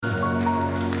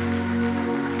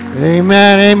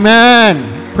Amen,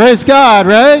 amen. Praise God,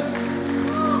 right?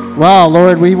 Wow,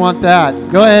 Lord, we want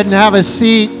that. Go ahead and have a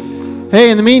seat.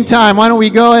 Hey, in the meantime, why don't we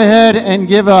go ahead and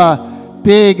give a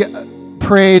big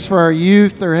praise for our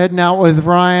youth. They're heading out with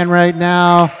Ryan right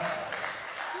now.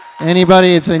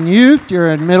 Anybody that's in youth,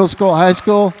 you're in middle school, high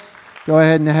school, go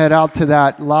ahead and head out to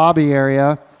that lobby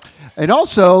area. And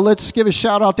also, let's give a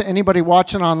shout out to anybody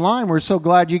watching online. We're so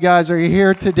glad you guys are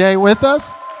here today with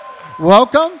us.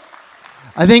 Welcome.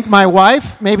 I think my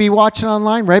wife may be watching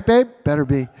online, right, babe? Better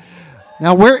be.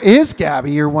 Now, where is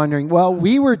Gabby, you're wondering? Well,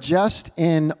 we were just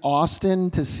in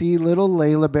Austin to see little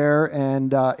Layla Bear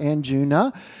and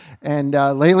Juna. And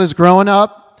Layla's growing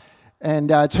up,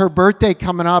 and it's her birthday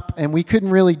coming up, and we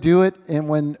couldn't really do it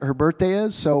when her birthday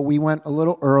is, so we went a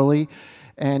little early.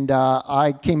 And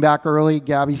I came back early.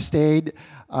 Gabby stayed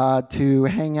to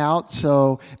hang out,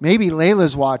 so maybe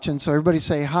Layla's watching. So everybody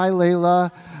say, hi,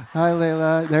 Layla. Hi,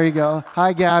 Layla. There you go.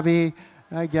 Hi, Gabby.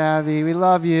 Hi, Gabby. We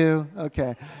love you.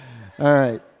 Okay. All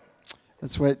right.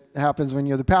 That's what happens when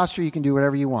you're the pastor. You can do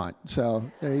whatever you want.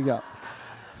 So there you go.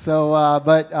 So,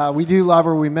 but we do love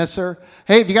her. We miss her.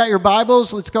 Hey, if you got your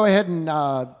Bibles, let's go ahead and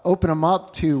open them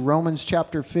up to Romans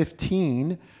chapter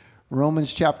 15.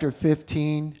 Romans chapter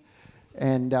 15.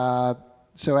 And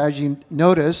so as you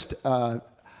noticed, go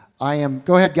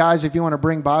ahead, guys, if you want to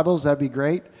bring Bibles, that'd be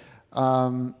great.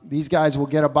 These guys will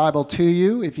get a Bible to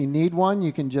you. If you need one,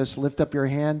 you can just lift up your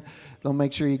hand. They'll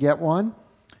make sure you get one,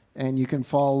 and you can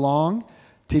follow along.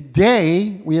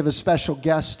 Today, we have a special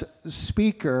guest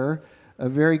speaker, a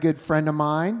very good friend of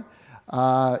mine.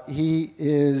 He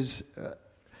is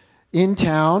in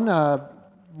town.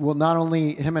 Well, not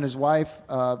only him and his wife,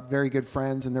 very good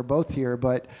friends, and they're both here,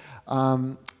 but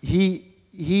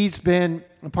he's been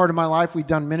a part of my life. We've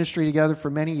done ministry together for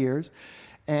many years.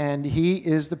 And he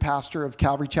is the pastor of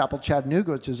Calvary Chapel,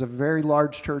 Chattanooga, which is a very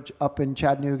large church up in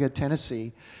Chattanooga,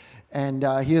 Tennessee. And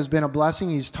he has been a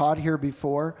blessing. He's taught here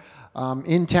before.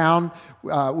 In town,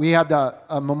 we had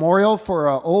a memorial for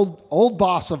an old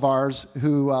boss of ours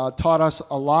who taught us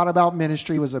a lot about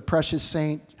ministry. He was a precious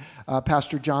saint,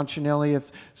 Pastor John Chanilli.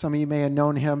 If some of you may have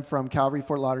known him from Calvary,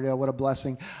 Fort Lauderdale, what a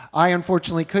blessing. I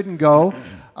unfortunately couldn't go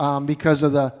because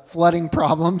of the flooding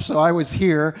problem, so I was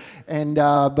here. And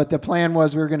but the plan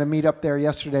was we were going to meet up there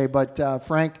yesterday, but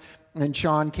Frank and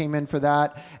Sean came in for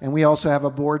that. And we also have a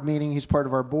board meeting. He's part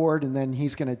of our board, and then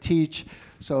he's going to teach.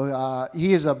 So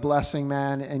he is a blessing,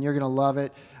 man, and you're going to love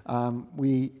it.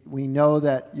 We know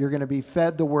that you're going to be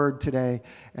fed the word today,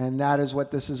 and that is what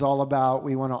this is all about.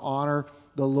 We want to honor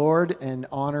the Lord and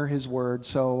honor his word.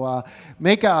 So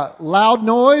make a loud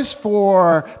noise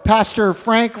for Pastor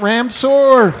Frank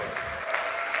Ramseur.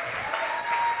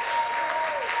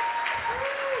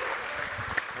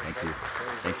 Thank you.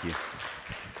 Thank you.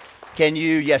 Can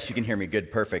you? Yes, you can hear me.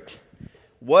 Good. Perfect.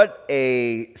 What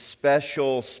a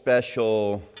special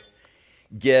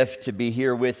gift to be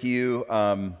here with you.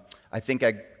 I think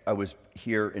I was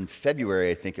here in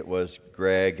February, I think it was,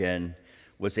 Greg, and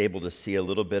was able to see a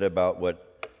little bit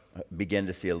begin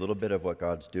to see a little bit of what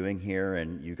God's doing here.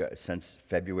 And you guys, since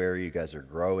February, you guys are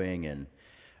growing. And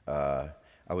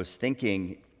I was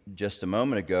thinking just a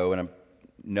moment ago, and I'm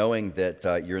knowing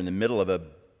that you're in the middle of a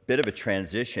bit of a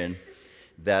transition,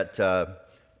 that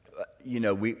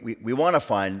we want to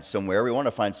find somewhere. We want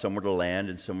to find somewhere to land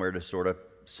and somewhere to sort of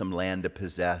some land to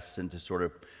possess and to sort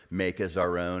of make as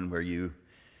our own, where you,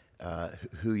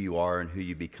 who you are and who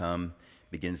you become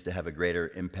begins to have a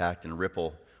greater impact and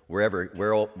ripple wherever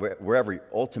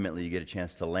ultimately you get a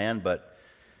chance to land. But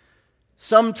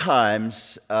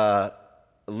sometimes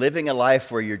living a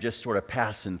life where you're just sort of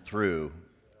passing through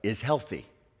is healthy.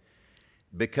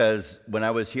 Because when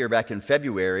I was here back in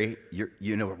February,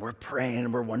 we're praying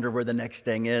and we're wondering where the next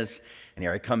thing is. And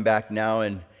here I come back now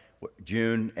in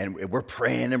June, and we're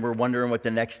praying and we're wondering what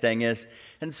the next thing is.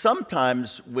 And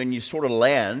sometimes when you sort of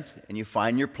land and you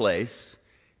find your place,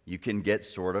 you can get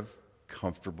sort of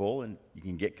comfortable and you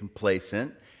can get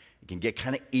complacent. It can get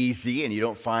kind of easy, and you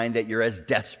don't find that you're as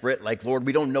desperate, like, Lord,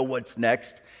 we don't know what's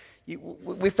next.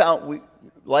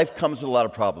 Life comes with a lot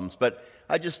of problems. But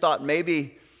I just thought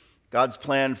maybe God's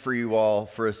plan for you all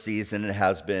for a season, it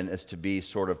has been, is to be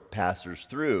sort of passers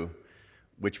through,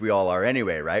 which we all are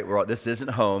anyway, right? This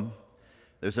isn't home.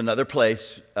 There's another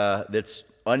place that's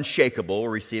unshakable. We're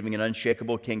receiving an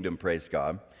unshakable kingdom, praise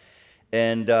God.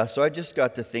 And so I just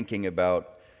got to thinking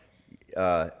about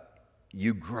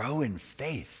you grow in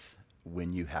faith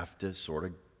when you have to sort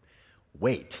of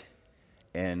wait.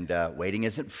 And waiting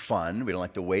isn't fun. We don't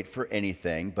like to wait for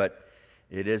anything, but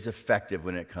it is effective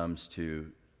when it comes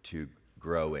to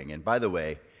growing. And by the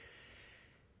way,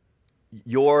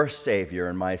 your Savior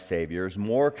and my Savior is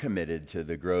more committed to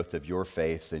the growth of your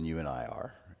faith than you and I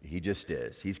are. He just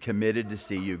is. He's committed to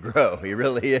see you grow. He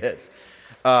really is.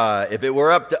 If it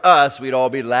were up to us, we'd all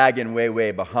be lagging way,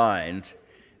 way behind.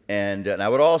 And I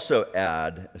would also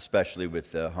add, especially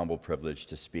with the humble privilege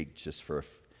to speak just for a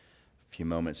few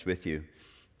moments with you,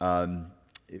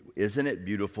 isn't it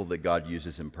beautiful that God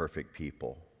uses imperfect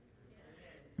people?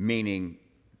 Meaning,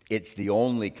 it's the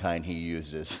only kind he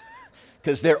uses,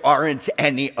 because there aren't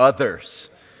any others.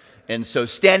 And so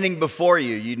standing before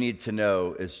you, you need to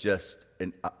know, is just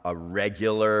a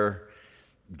regular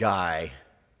guy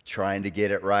trying to get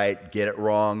it right, get it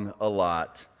wrong a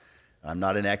lot. I'm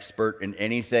not an expert in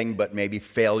anything but maybe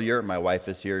failure. My wife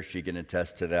is here. She can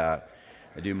attest to that.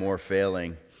 I do more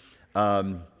failing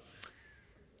than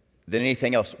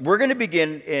anything else. We're going to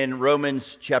begin in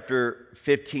Romans chapter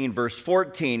 15, verse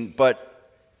 14, but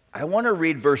I want to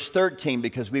read verse 13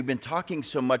 because we've been talking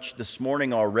so much this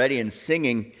morning already and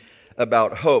singing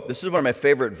about hope. This is one of my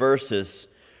favorite verses.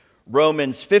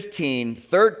 Romans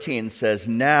 15:13 says,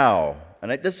 now,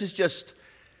 and this is just,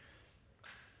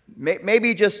 maybe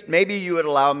you would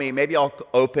allow me, maybe I'll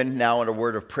open now in a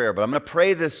word of prayer, but I'm going to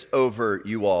pray this over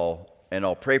you all, and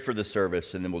I'll pray for the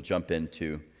service, and then we'll jump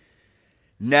into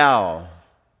now,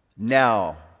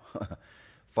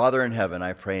 Father in heaven,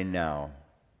 I pray now,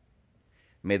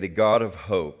 may the God of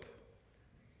hope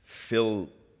fill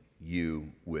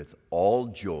you with all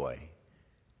joy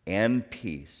and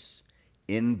peace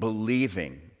in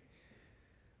believing,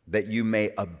 that you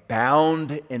may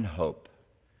abound in hope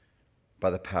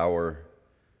by the power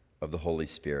of the Holy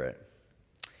Spirit.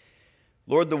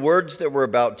 Lord, the words that we're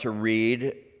about to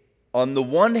read, on the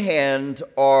one hand,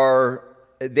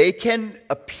 they can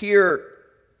appear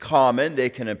common, they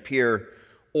can appear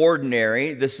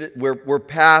ordinary. We're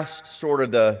past sort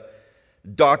of the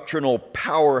doctrinal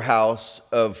powerhouse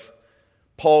of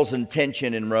Paul's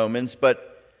intention in Romans, but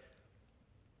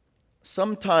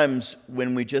sometimes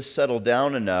when we just settle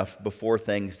down enough before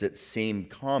things that seem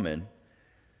common,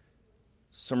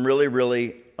 some really,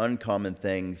 really uncommon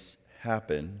things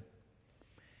happen.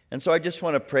 And so I just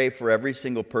want to pray for every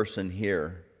single person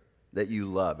here that you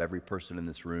love, every person in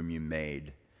this room you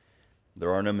made.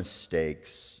 There are no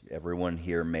mistakes. Everyone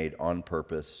here made on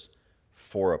purpose,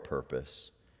 for a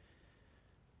purpose.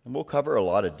 And we'll cover a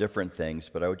lot of different things,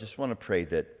 but I would just want to pray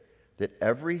that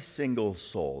every single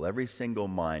soul, every single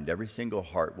mind, every single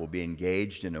heart will be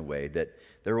engaged in a way that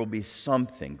there will be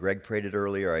something. Greg prayed it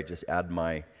earlier. I just add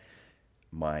my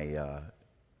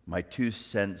 2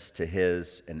 cents to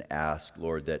his and ask,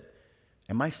 Lord, that,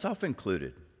 and myself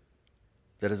included,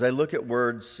 that as I look at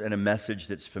words and a message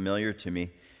that's familiar to me,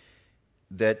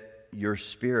 that your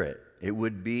Spirit, it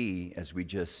would be, as we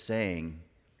just sang,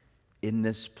 in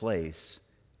this place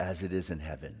as it is in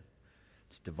heaven.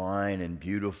 It's divine and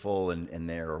beautiful, and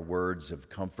there are words of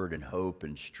comfort and hope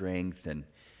and strength and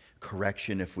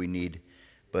correction if we need.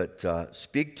 But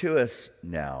speak to us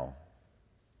now.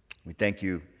 We thank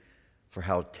you for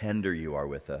how tender you are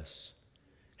with us,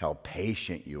 how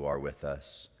patient you are with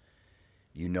us.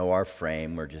 You know our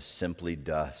frame. We're just simply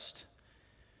dust,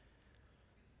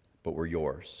 but we're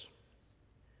yours.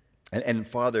 And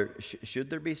Father, should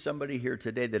there be somebody here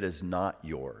today that is not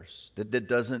yours, that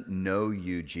doesn't know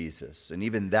you, Jesus, and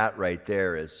even that right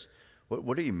there is,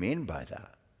 what do you mean by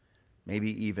that?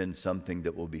 Maybe even something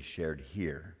that will be shared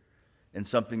here, and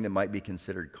something that might be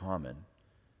considered common.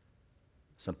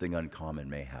 Something uncommon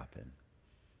may happen.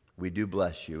 We do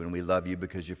bless you, and we love you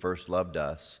because you first loved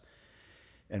us,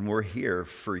 and we're here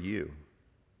for you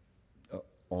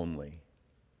only.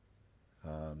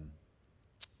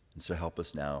 And so help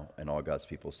us now, and all God's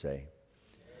people say.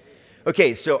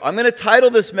 Okay, so I'm going to title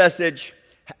this message,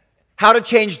 How to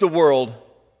Change the World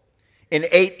in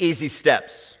 8 Easy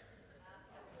Steps.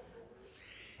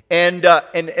 And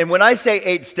when I say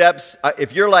 8 steps,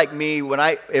 if you're like me,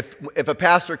 if a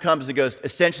pastor comes and goes,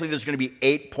 essentially there's going to be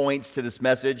 8 points to this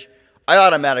message, I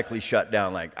automatically shut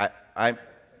down like,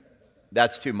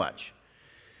 that's too much.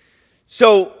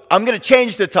 So I'm going to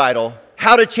change the title,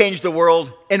 How to Change the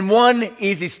World in 1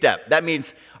 Easy Step. That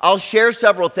means I'll share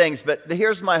several things, but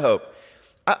here's my hope.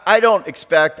 I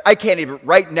can't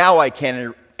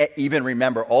even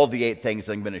remember all the 8 things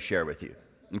I'm going to share with you,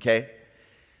 okay?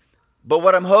 But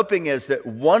what I'm hoping is that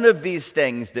one of these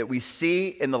things that we see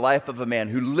in the life of a man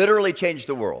who literally changed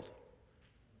the world,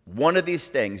 one of these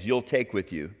things you'll take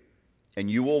with you, and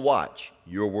you will watch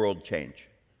your world change,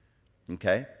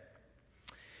 okay?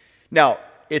 Now,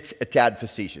 it's a tad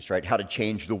facetious, right? How to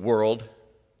change the world.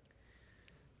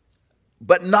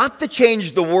 But not the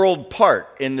change the world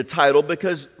part in the title,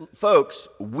 because, folks,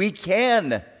 we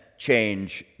can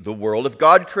change the world. If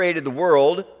God created the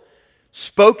world,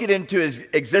 spoke it into his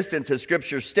existence, as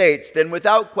Scripture states, then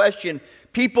without question,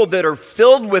 people that are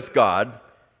filled with God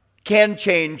can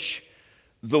change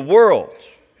the world.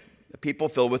 The people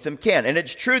filled with him can. And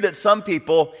it's true that some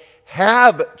people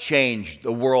have changed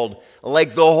the world,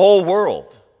 like the whole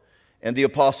world. And the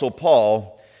Apostle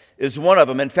Paul is one of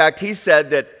them. In fact, he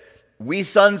said that we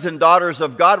sons and daughters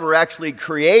of God were actually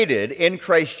created in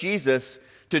Christ Jesus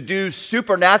to do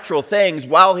supernatural things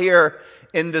while here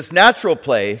in this natural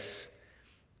place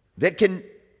that can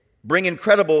bring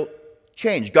incredible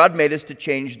change. God made us to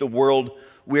change the world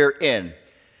we're in.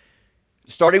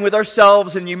 Starting with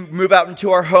ourselves, and you move out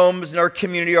into our homes and our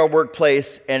community, our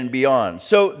workplace, and beyond.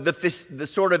 So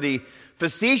the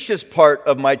facetious part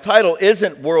of my title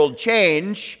isn't world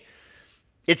change,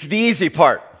 it's the easy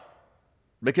part.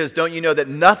 Because don't you know that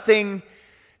nothing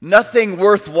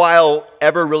worthwhile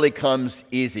ever really comes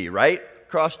easy, right?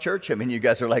 Cross Church, I mean, you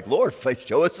guys are like, Lord,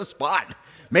 show us a spot.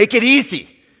 Make it easy.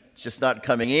 It's just not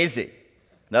coming easy.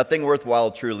 Nothing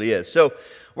worthwhile truly is. So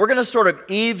we're going to sort of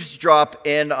eavesdrop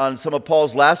in on some of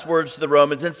Paul's last words to the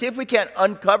Romans and see if we can't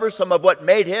uncover some of what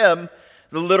made him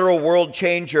the literal world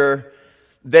changer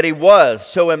that he was,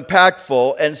 so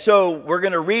impactful. And so we're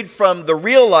going to read from the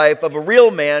real life of a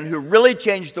real man who really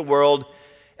changed the world,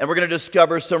 and we're going to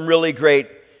discover some really great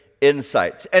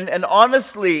insights. And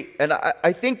honestly, and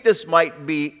I think this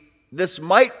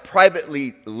might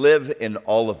privately live in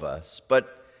all of us,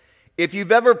 but if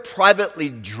you've ever privately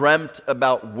dreamt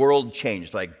about world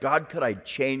change, like, God, could I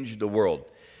change the world?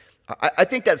 I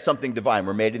think that's something divine.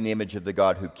 We're made in the image of the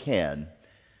God who can.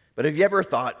 But have you ever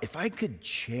thought, if I could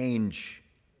change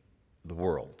the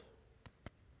world,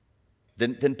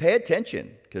 then pay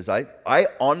attention, because I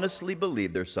honestly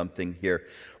believe there's something here.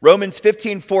 Romans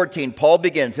 15:14, Paul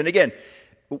begins. And again,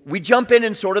 we jump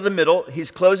in sort of the middle. He's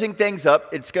closing things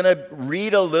up. It's going to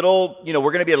read a little, we're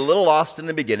going to be a little lost in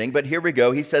the beginning, but here we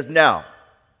go. He says, now,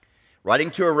 writing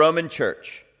to a Roman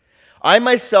church, I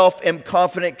myself am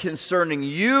confident concerning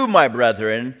you, my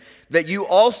brethren, that you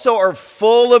also are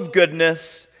full of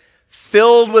goodness,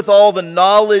 filled with all the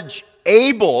knowledge,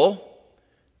 able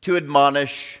to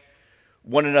admonish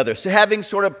one another. So having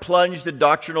sort of plunged the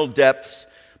doctrinal depths,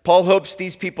 Paul hopes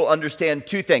these people understand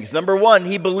two things. Number one,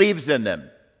 he believes in them.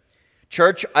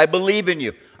 Church, I believe in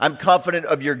you. I'm confident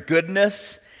of your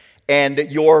goodness and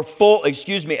your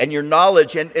and your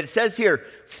knowledge. And it says here,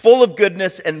 full of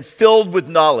goodness and filled with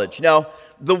knowledge. Now,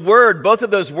 both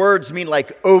of those words mean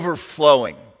like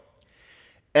overflowing.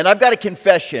 And I've got a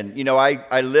confession.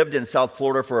 I lived in South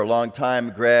Florida for a long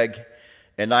time. Greg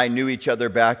and I knew each other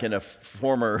back in a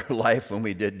former life when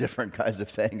we did different kinds of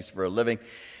things for a living.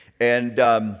 And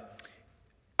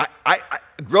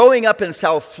growing up in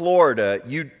South Florida,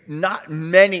 not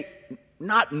many,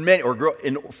 or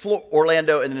in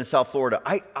Orlando and then in South Florida,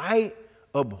 I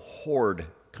abhorred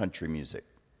country music.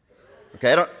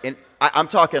 Okay, I'm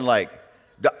talking like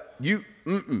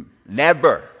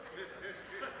never,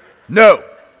 no.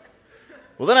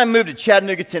 Well, then I moved to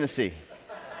Chattanooga, Tennessee,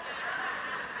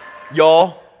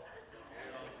 y'all,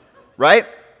 right?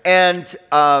 And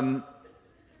I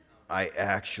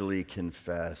actually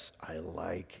confess I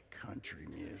like country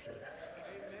music.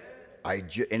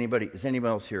 Does anyone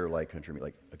else here like country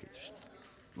music? Okay,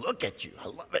 look at you, I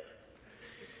love it.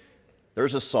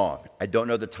 There's a song. I don't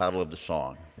know the title of the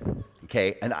song.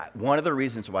 Okay, and one of the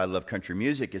reasons why I love country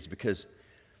music is because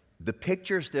the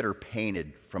pictures that are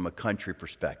painted from a country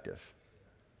perspective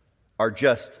are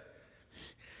just.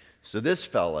 So this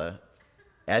fella,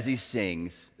 as he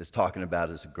sings, is talking about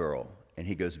his girl, and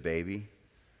he goes, "Baby,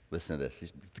 listen to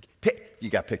this. You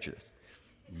got to picture this.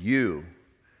 You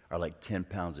are like 10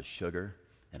 pounds of sugar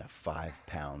in a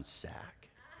 5-pound sack."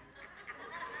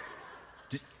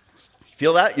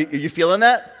 Feel that? You feeling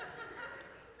that?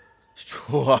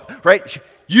 Right?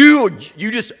 You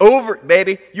just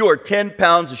baby. You are 10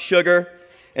 pounds of sugar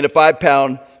in a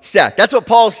 5-pound sack. That's what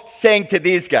Paul's saying to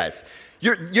these guys.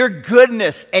 Your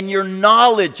goodness and your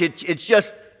knowledge,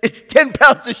 it's 10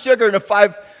 pounds of sugar in a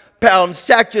 5-pound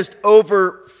sack, just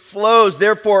overflows.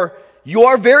 Therefore, you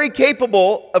are very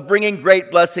capable of bringing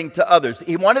great blessing to others.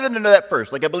 He wanted them to know that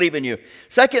first, like, I believe in you.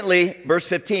 Secondly, verse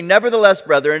 15, nevertheless,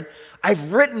 brethren,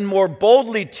 I've written more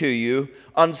boldly to you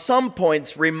on some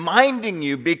points, reminding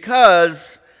you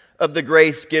because of the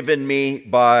grace given me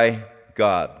by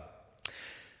God.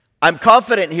 I'm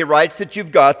confident, he writes, that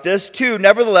you've got this too.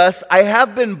 Nevertheless, I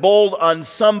have been bold on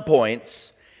some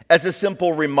points as a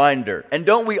simple reminder. And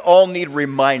don't we all need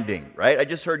reminding, right? I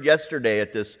just heard yesterday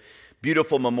at this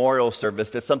beautiful memorial service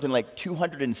that something like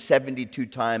 272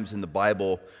 times in the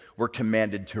Bible we're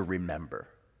commanded to remember,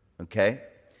 okay?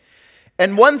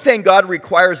 And one thing God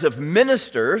requires of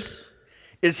ministers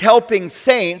is helping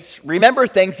saints remember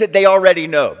things that they already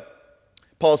know.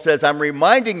 Paul says, I'm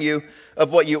reminding you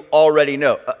of what you already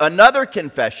know. Another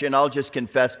confession, I'll just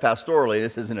confess pastorally,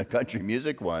 this isn't a country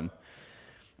music one,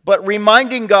 but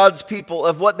reminding God's people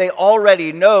of what they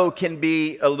already know can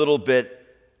be a little bit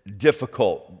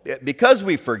difficult. Because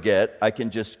we forget, I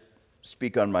can just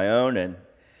speak on my own, and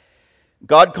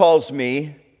God calls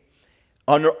me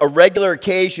on a regular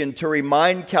occasion to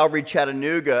remind Calvary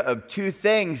Chattanooga of two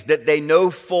things that they know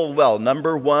full well.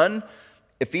 Number one,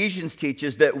 Ephesians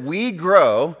teaches that we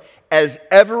grow as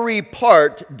every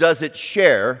part does its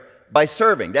share by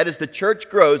serving. That is, the church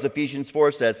grows, Ephesians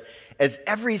 4 says, as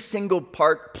every single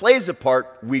part plays a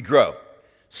part, we grow.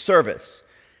 Service.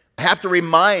 I have to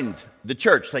remind the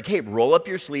church, like, hey, roll up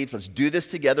your sleeves, let's do this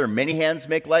together. Many hands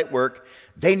make light work.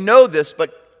 They know this,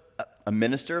 but a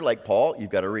minister like Paul, you've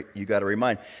got to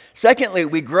remind. Secondly,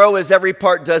 we grow as every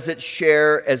part does its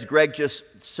share, as Greg just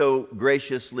so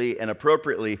graciously and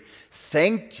appropriately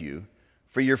thanked you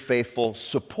for your faithful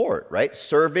support, right?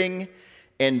 Serving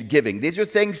and giving. These are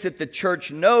things that the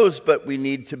church knows, but we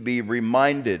need to be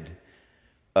reminded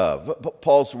of.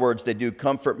 Paul's words, they do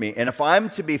comfort me. And if I'm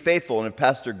to be faithful, and if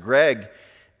Pastor Greg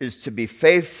is to be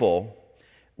faithful,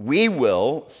 we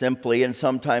will simply and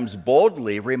sometimes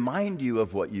boldly remind you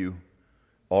of what you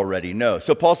already know.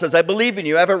 So Paul says, I believe in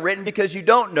you. I haven't written because you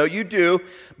don't know. You do.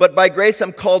 But by grace,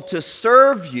 I'm called to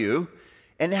serve you.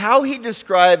 And how he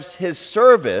describes his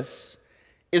service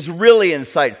is really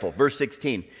insightful. Verse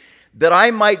 16, that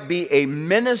I might be a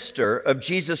minister of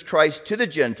Jesus Christ to the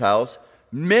Gentiles,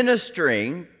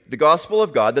 ministering the gospel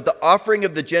of God, that the offering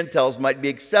of the Gentiles might be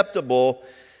acceptable,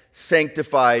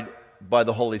 sanctified by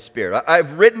the Holy Spirit.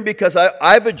 I've written because I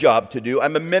have a job to do.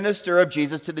 I'm a minister of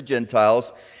Jesus to the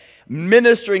Gentiles,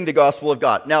 ministering the gospel of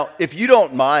God. Now, if you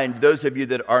don't mind, those of you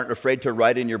that aren't afraid to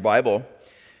write in your Bible,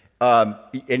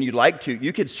 and you'd like to,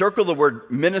 you could circle the word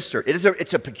minister.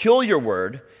 It's a peculiar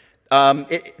word.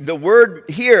 The word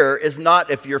here is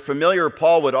not, if you're familiar,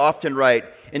 Paul would often write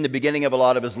in the beginning of a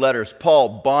lot of his letters,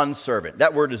 Paul, bondservant.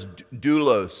 That word is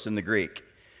doulos in the Greek.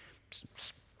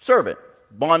 Servant,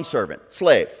 bondservant,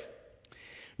 slave.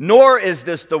 Nor is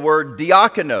this the word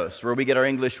diakonos, where we get our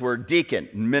English word deacon,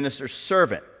 minister,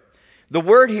 servant. The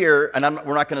word here, and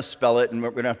we're not going to spell it, and we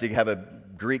don't have to have a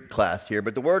Greek class here,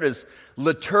 but the word is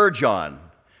liturgon.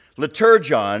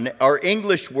 Liturgon, our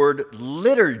English word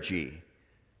liturgy,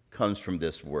 comes from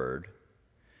this word.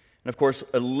 And of course,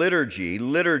 a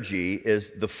liturgy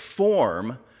is the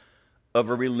form of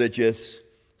a religious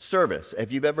service.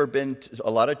 If you've ever been to a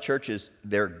lot of churches,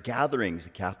 they're gatherings,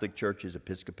 Catholic churches,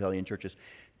 Episcopalian churches,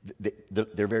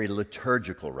 they're very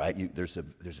liturgical, right? There's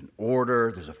an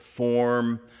order, there's a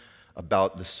form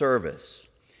about the service.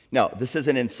 Now, this is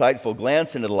an insightful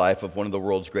glance into the life of one of the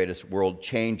world's greatest world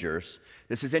changers.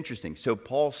 This is interesting. So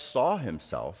Paul saw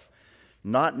himself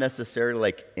not necessarily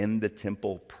like in the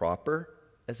temple proper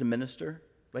as a minister,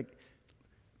 like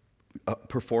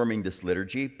performing this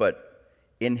liturgy, but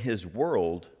in his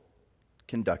world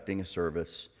conducting a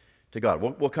service to God.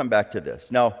 We'll come back to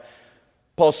this. Now,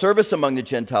 Paul's service among the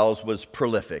Gentiles was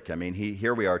prolific. I mean,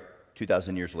 here we are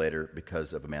 2,000 years later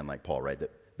because of a man like Paul, right?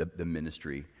 The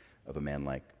ministry of a man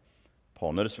like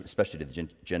Paul. Notice, especially to the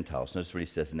Gentiles, notice what he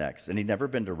says next. And he'd never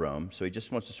been to Rome, so he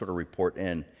just wants to sort of report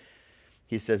in.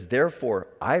 He says, therefore,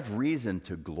 I've reason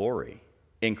to glory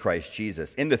in Christ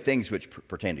Jesus, in the things which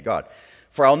pertain to God.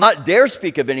 For I'll not dare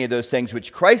speak of any of those things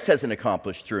which Christ hasn't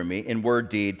accomplished through me in word,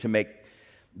 deed, to make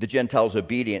the Gentiles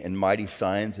obedient in mighty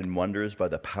signs and wonders by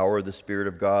the power of the Spirit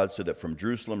of God, so that from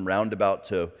Jerusalem roundabout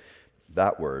to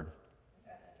that word,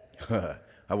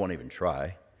 I won't even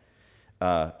try,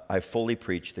 I fully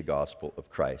preach the gospel of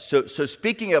Christ. So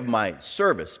speaking of my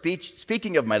service,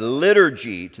 speaking of my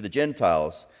liturgy to the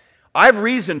Gentiles, I've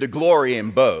reason to glory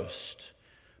and boast,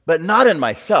 but not in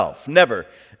myself, never.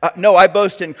 No, I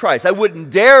boast in Christ. I wouldn't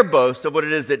dare boast of what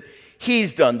it is that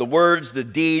he's done, the words, the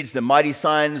deeds, the mighty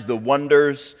signs, the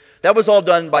wonders. That was all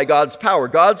done by God's power.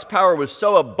 God's power was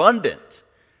so abundant,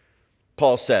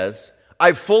 Paul says,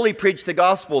 I've fully preached the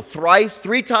gospel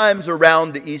three times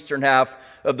around the eastern half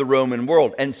of the Roman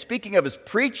world. And speaking of his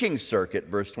preaching circuit,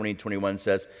 verse 20 and 21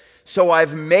 says, so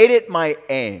I've made it my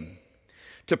aim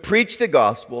to preach the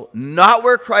gospel, not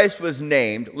where Christ was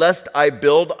named, lest I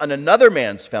build on another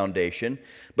man's foundation,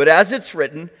 but as it's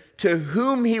written, to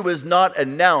whom he was not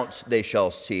announced they shall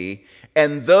see,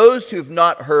 and those who've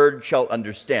not heard shall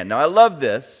understand. Now I love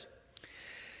this.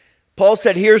 Paul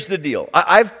said, here's the deal.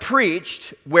 I've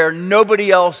preached where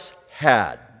nobody else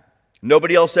had.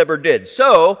 Nobody else ever did.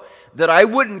 So that I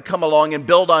wouldn't come along and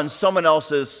build on someone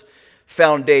else's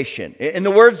foundation. In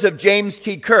the words of James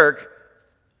T. Kirk,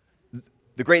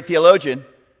 the great theologian,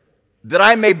 that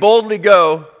I may boldly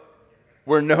go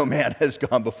where no man has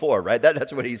gone before, right?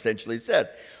 That's what he essentially said.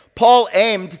 Paul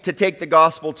aimed to take the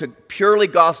gospel to purely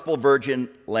gospel virgin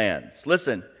lands.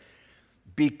 Listen,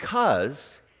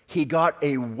 because he got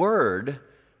a word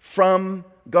from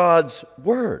God's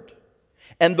word.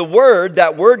 And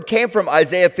that word came from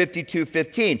Isaiah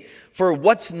 52:15. For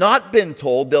what's not been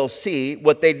told, they'll see.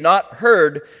 What they've not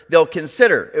heard, they'll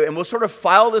consider. And we'll sort of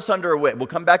file this under a wit. We'll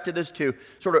come back to this too.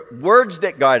 Sort of words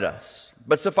that guide us.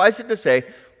 But suffice it to say,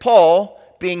 Paul,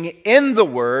 being in the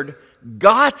word,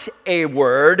 got a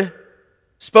word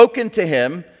spoken to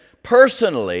him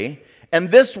personally.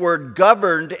 And this word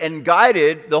governed and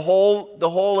guided the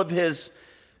whole of his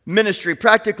ministry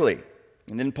practically.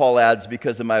 And then Paul adds,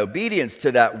 because of my obedience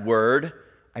to that word,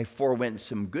 I forewent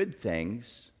some good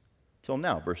things till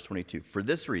now. Verse 22, for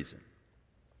this reason.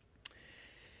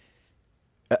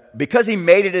 Because he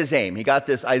made it his aim, he got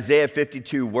this Isaiah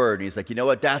 52 word. And he's like, you know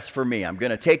what, that's for me. I'm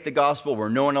going to take the gospel where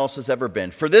no one else has ever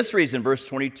been. For this reason, verse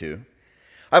 22,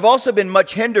 I've also been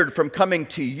much hindered from coming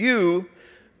to you,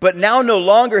 but now no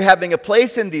longer having a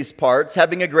place in these parts,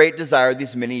 having a great desire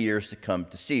these many years to come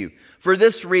to see you. For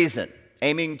this reason,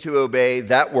 aiming to obey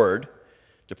that word,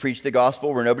 to preach the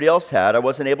gospel where nobody else had, I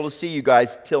wasn't able to see you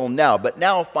guys till now. But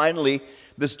now, finally,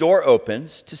 this door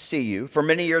opens to see you. For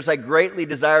many years, I greatly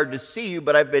desired to see you,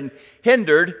 but I've been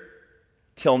hindered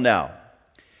till now.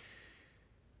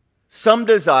 Some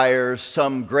desires,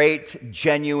 some great,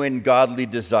 genuine, godly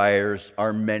desires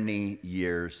are many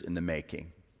years in the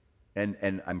making.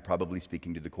 And I'm probably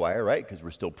speaking to the choir, right? Because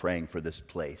we're still praying for this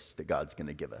place that God's going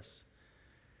to give us.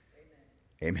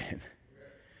 Amen. Amen.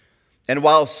 And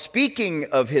while speaking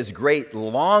of his great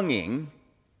longing,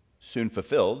 soon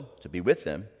fulfilled, to be with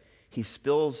them, he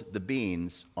spills the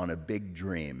beans on a big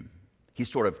dream.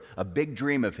 A big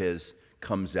dream of his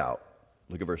comes out.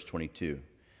 Look at verse 22.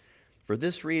 For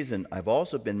this reason, I've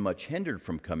also been much hindered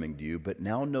from coming to you, but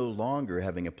now no longer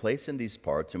having a place in these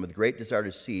parts, and with great desire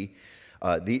to see,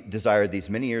 desire these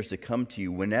many years to come to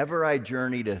you. Whenever I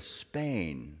journey to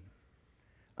Spain,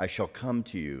 I shall come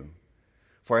to you.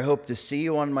 For I hope to see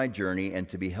you on my journey and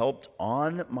to be helped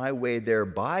on my way there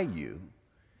by you,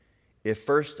 if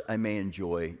first I may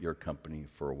enjoy your company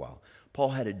for a while. Paul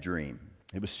had a dream.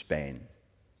 It was Spain.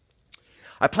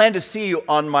 I plan to see you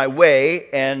on my way,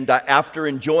 and after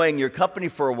enjoying your company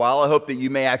for a while, I hope that you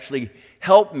may actually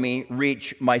help me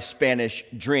reach my Spanish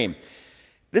dream.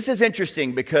 This is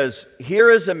interesting because here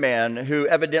is a man who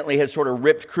evidently had sort of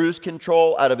ripped cruise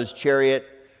control out of his chariot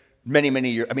many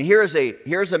years. I mean, here's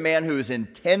a man who is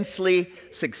intensely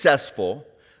successful,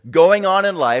 going on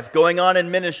in life, going on in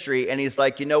ministry, and he's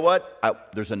like, you know what?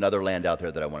 There's another land out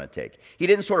there that I want to take. He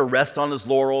didn't sort of rest on his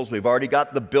laurels. We've already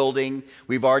got the building.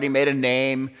 We've already made a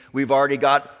name. We've already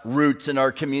got roots in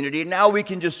our community. Now we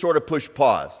can just sort of push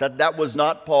pause. That was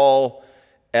not Paul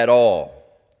at all.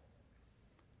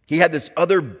 He had this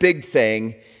other big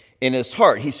thing in his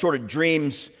heart. He sort of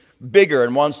dreams bigger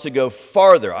and wants to go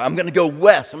farther. I'm going to go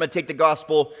west. I'm going to take the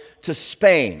gospel to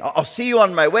Spain. I'll see you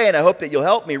on my way, and I hope that you'll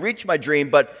help me reach my dream.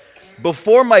 But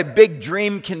before my big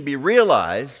dream can be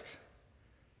realized,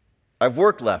 I've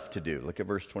work left to do. Look at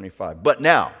verse 25. But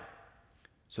now,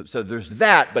 so there's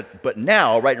that, but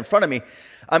now, right in front of me,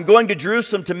 I'm going to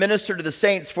Jerusalem to minister to the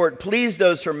saints, for it pleased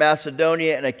those from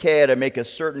Macedonia and Achaia to make a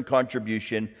certain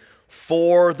contribution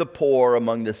for the poor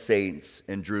among the saints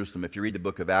in Jerusalem. If you read the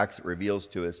book of Acts, it reveals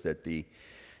to us that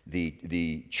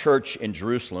the church in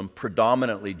Jerusalem,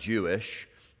 predominantly Jewish,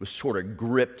 was sort of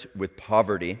gripped with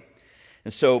poverty.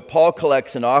 And so Paul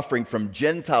collects an offering from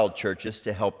Gentile churches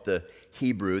to help their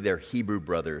Hebrew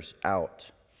brothers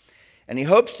out. And he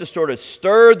hopes to sort of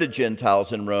stir the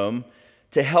Gentiles in Rome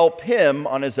to help him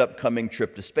on his upcoming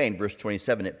trip to Spain. Verse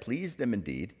 27, it pleased them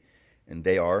indeed, and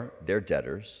they are their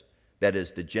debtors. That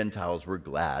is, the Gentiles were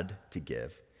glad to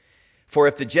give. For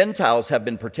if the Gentiles have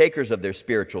been partakers of their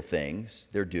spiritual things,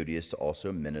 their duty is to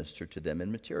also minister to them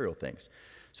in material things.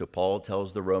 So Paul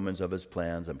tells the Romans of his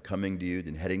plans. I'm coming to you,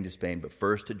 then heading to Spain, but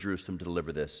first to Jerusalem to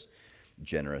deliver this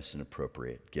generous and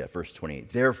appropriate gift. Verse 28,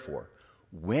 therefore,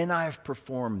 when I've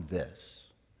performed this,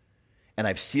 and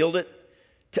I've sealed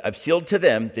to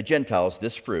them, the Gentiles,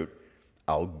 this fruit,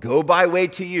 I'll go by way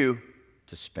to you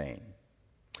to Spain.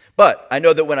 But I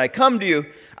know that when I come to you,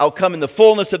 I'll come in the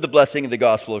fullness of the blessing of the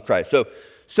gospel of Christ.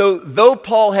 So though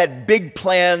Paul had big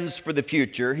plans for the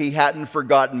future, he hadn't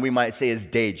forgotten, we might say, his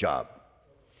day job.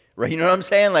 Right? You know what I'm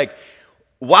saying? Like,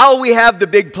 while we have the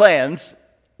big plans,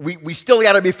 we still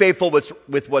got to be faithful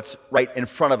with what's right in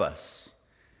front of us.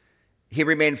 he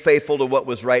remained faithful to what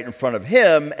was right in front of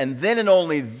him, and then and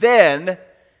only then,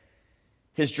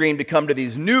 his dream to come to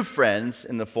these new friends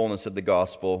in the fullness of the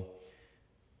gospel,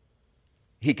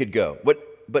 he could go.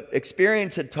 But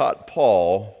experience had taught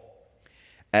Paul,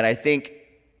 and I think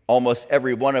almost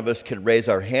every one of us could raise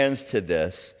our hands to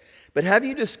this, but have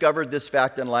you discovered this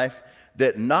fact in life?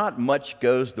 That not much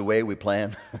goes the way we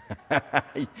plan.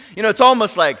 It's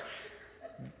almost like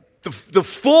the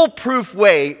foolproof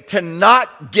way to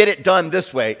not get it done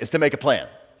this way is to make a plan.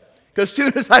 Because as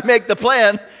soon as I make the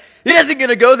plan, it isn't going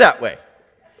to go that way.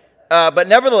 But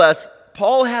nevertheless,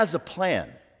 Paul has a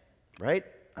plan, right?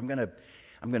 I'm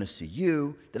going to see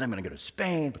you, then I'm going to go to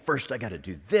Spain, but first I got to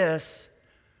do this.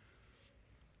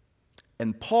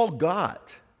 And Paul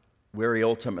got where he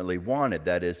ultimately wanted.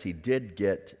 That is, he did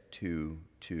get to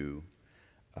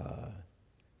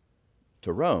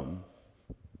Rome.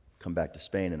 Come back to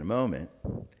Spain in a moment.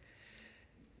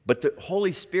 But the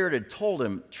Holy Spirit had told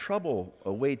him, trouble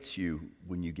awaits you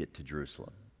when you get to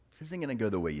Jerusalem. This isn't going to go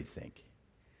the way you think.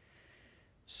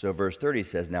 So verse 30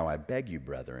 says, now I beg you,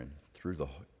 brethren, through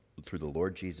the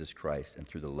Lord Jesus Christ and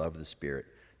through the love of the Spirit,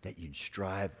 that you'd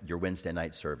strive, your Wednesday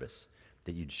night service,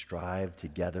 that you'd strive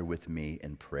together with me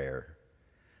in prayer,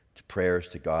 to prayers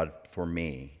to God for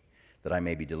me, that I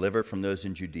may be delivered from those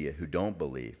in Judea who don't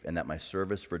believe, and that my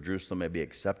service for Jerusalem may be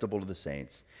acceptable to the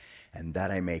saints, and that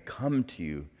I may come to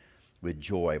you with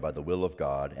joy by the will of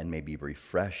God, and may be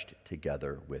refreshed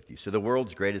together with you. So the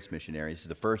world's greatest missionary, this is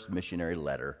the first missionary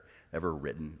letter ever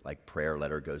written, like prayer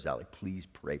letter goes out, like please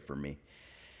pray for me.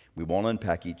 We won't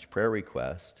unpack each prayer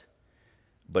request,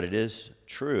 but it is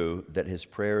true that his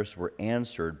prayers were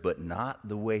answered, but not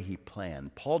the way he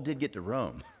planned. Paul did get to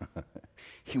Rome.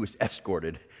 He was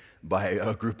escorted by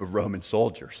a group of Roman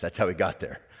soldiers. That's how he got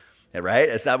there, right?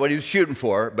 That's not what he was shooting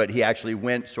for, but he actually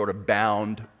went sort of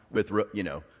bound with,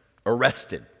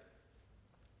 arrested.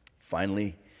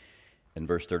 Finally, in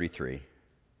verse 33,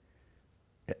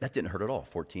 that didn't hurt at all.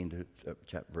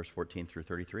 Verse 14 through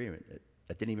 33,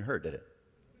 that didn't even hurt, did it?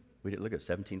 We didn't look at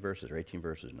 17 verses or 18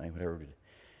 verses, 9, whatever we did.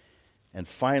 And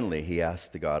finally, he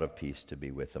asked the God of peace to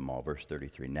be with them all. Verse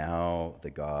 33, now the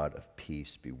God of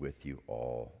peace be with you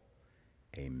all.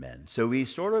 Amen. So we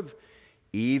sort of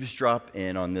eavesdrop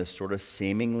in on this sort of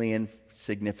seemingly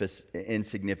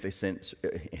insignificant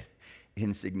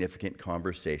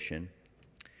conversation.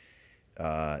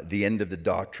 The end of the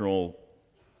doctrinal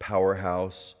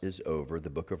powerhouse is over, the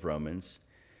book of Romans.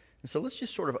 And so let's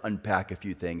just sort of unpack a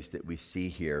few things that we see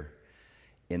here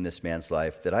in this man's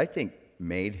life that I think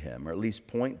made him, or at least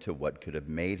point to what could have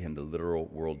made him the literal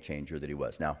world changer that he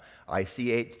was. Now, I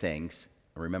see 8 things.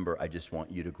 Remember, I just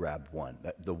want you to grab one.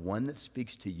 The one that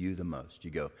speaks to you the most.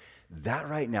 You go, that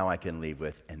right now I can leave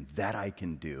with, and that I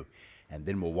can do. And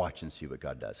then we'll watch and see what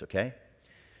God does, okay?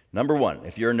 Number 1,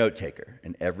 if you're a note taker,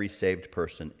 and every saved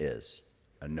person is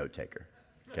a note taker,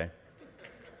 okay?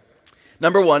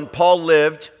 Number 1, Paul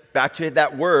lived, back to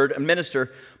that word, a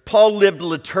minister, Paul lived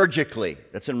liturgically.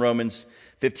 That's in Romans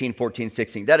 15, 14,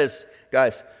 16. That is,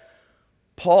 guys,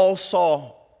 Paul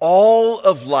saw all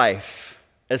of life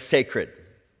as sacred.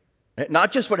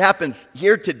 Not just what happens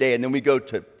here today and then we go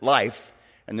to life,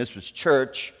 and this was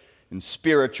church and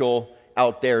spiritual,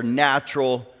 out there,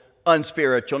 natural,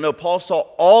 unspiritual. No, Paul saw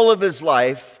all of his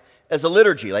life as a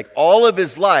liturgy. Like all of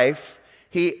his life,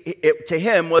 to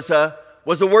him was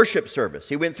a worship service.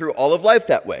 He went through all of life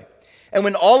that way. And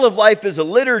when all of life is a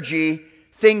liturgy,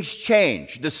 things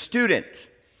change. The student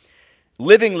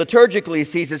living liturgically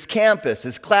sees his campus,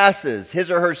 his classes, his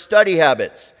or her study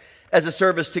habits as a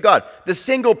service to God. The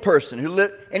single person who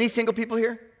any single people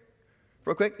here?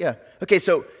 Real quick? Yeah. Okay,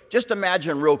 so just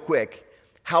imagine real quick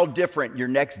how different your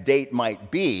next date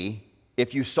might be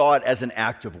if you saw it as an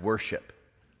act of worship.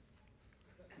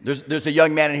 There's a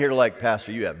young man in here like,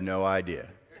 Pastor, you have no idea.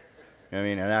 I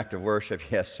mean, an act of worship,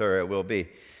 yes, sir, it will be.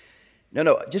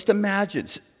 No, just imagine.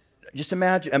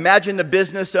 Imagine the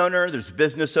business owner. There's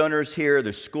business owners here.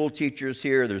 There's school teachers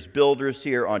here. There's builders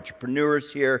here,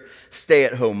 entrepreneurs here,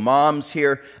 stay-at-home moms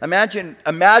here.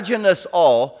 Imagine us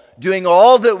all doing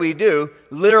all that we do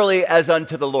literally as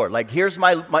unto the Lord. Like here's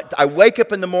I wake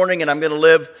up in the morning and I'm going to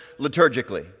live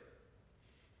liturgically.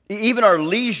 Even our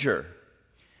leisure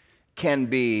can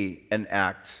be an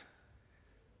act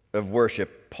of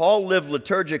worship. Paul lived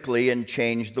liturgically and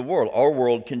changed the world. Our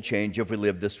world can change if we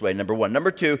live this way, number 1.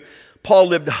 Number 2, Paul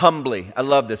lived humbly. I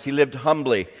love this. He lived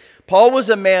humbly. Paul was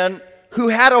a man who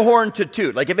had a horn to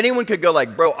toot. Like if anyone could go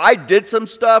like, bro, I did some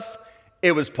stuff,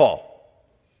 it was Paul.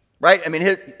 Right? I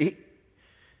mean,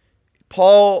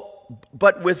 Paul,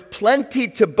 but with plenty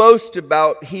to boast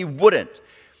about, he wouldn't.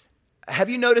 have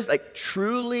you noticed, like,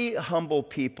 truly humble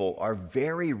people are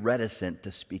very reticent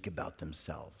to speak about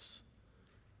themselves,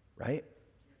 right?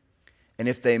 And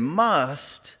if they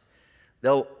must,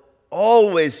 they'll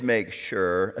always make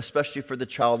sure, especially for the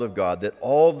child of God, that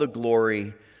all the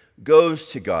glory goes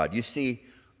to God. You see,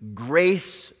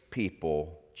 grace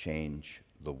people change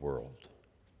the world.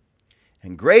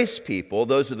 And grace people,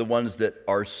 those are the ones that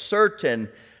are certain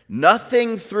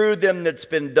nothing through them that's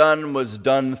been done was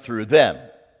done through them.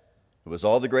 It was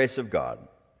all the grace of God.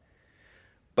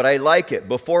 But I like it.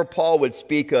 Before Paul would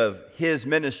speak of his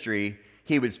ministry,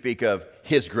 he would speak of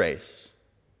his grace.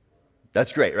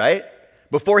 That's great, right?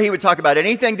 Before he would talk about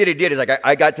anything that he did, he's like,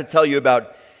 I got to tell you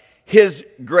about his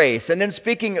grace. And then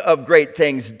speaking of great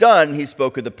things done, he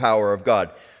spoke of the power of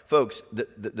God. Folks,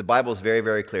 the Bible is very,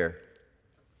 very clear.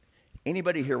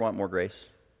 Anybody here want more grace?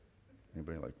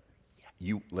 Anybody like,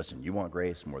 you listen, you want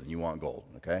grace more than you want gold,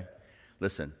 okay?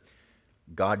 Listen,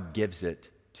 God gives it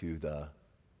to the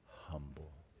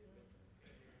humble,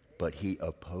 but he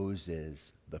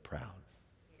opposes the proud.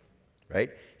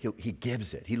 Right? He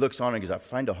gives it. He looks on and goes, I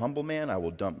find a humble man, I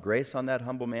will dump grace on that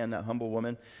humble man, that humble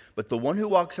woman. But the one who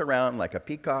walks around like a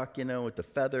peacock, with the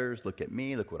feathers, look at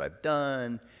me, look what I've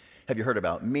done. Have you heard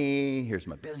about me? Here's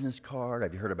my business card.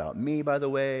 Have you heard about me, by the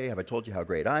way? Have I told you how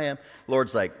great I am? The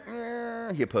Lord's like,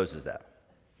 he opposes that.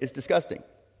 It's disgusting.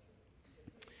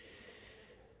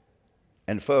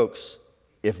 And folks,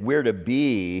 if we're to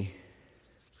be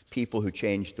people who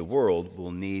change the world,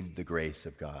 we'll need the grace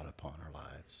of God upon our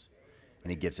lives. And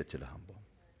he gives it to the humble.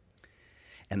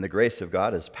 And the grace of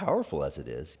God, as powerful as it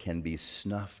is, can be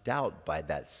snuffed out by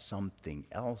that something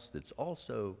else that's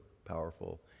also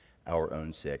powerful, our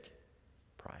own sick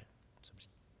pride.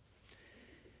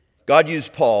 God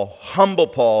used Paul, humble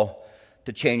Paul,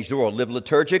 to change the world. Live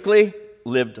liturgically,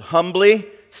 lived humbly,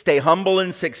 stay humble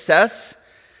in success.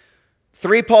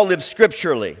 3, Paul lived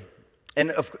scripturally. And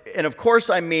of course,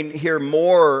 I mean here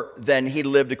more than he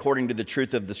lived according to the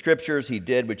truth of the Scriptures. He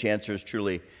did, which answers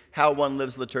truly how one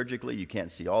lives liturgically. You can't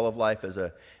see all of life as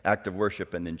an act of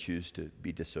worship and then choose to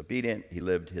be disobedient. He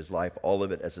lived his life, all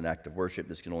of it, as an act of worship.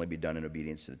 This can only be done in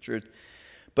obedience to the truth.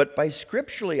 But by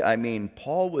scripturally, I mean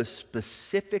Paul was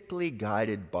specifically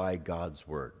guided by God's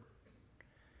word.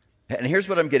 And here's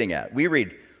what I'm getting at. We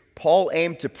read, Paul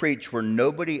aimed to preach where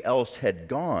nobody else had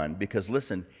gone because,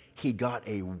 listen, he got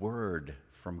a word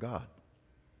from God.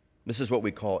 This is what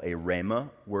we call a rhema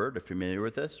word. If you're familiar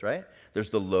with this, right? There's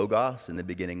the logos. In the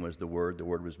beginning was the word. The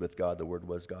word was with God. The word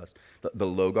was God. The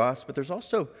logos. But there's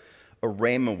also a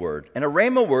rhema word. And a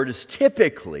rhema word is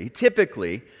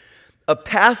typically a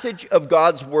passage of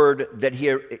God's word that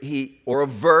he or a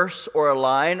verse or a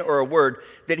line or a word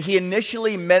that he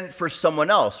initially meant for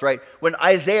someone else, right? When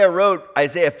Isaiah wrote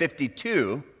Isaiah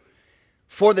 52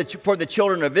 for the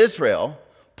children of Israel,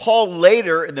 Paul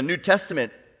later in the New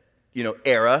Testament,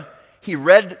 era, he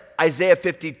read Isaiah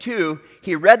 52,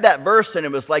 he read that verse and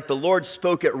it was like the Lord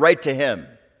spoke it right to him.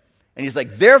 And he's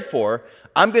like, therefore,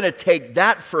 I'm going to take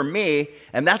that for me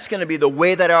and that's going to be the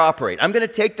way that I operate. I'm going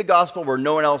to take the gospel where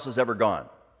no one else has ever gone.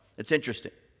 It's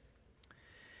interesting.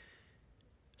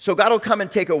 So God will come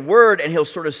and take a word and he'll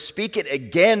sort of speak it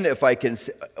again, if I can,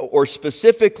 or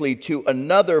specifically to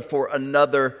another for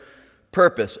another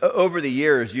purpose. Over the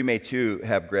years, you may too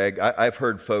have, Greg, I've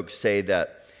heard folks say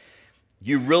that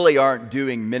you really aren't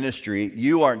doing ministry.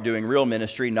 You aren't doing real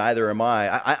ministry, neither am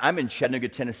I. I'm in Chattanooga,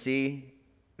 Tennessee.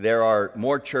 There are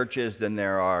more churches than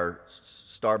there are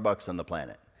Starbucks on the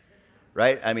planet,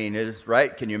 right? I mean,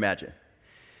 right? Can you imagine?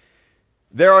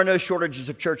 There are no shortages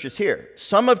of churches here.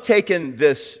 Some have taken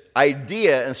this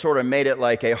idea and sort of made it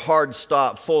like a hard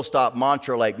stop, full stop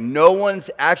mantra, like no one's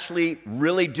actually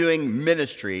really doing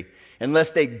ministry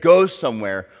unless they go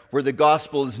somewhere where the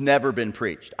gospel has never been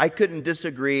preached. I couldn't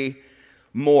disagree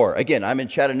more. Again, I'm in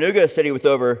Chattanooga, a city with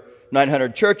over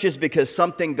 900 churches, because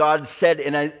something God said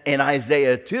in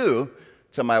Isaiah 2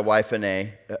 to my wife and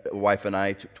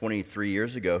I 23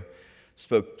 years ago,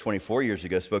 24 years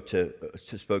ago, spoke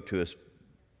to us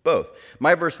both.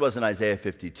 My verse wasn't Isaiah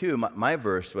 52. My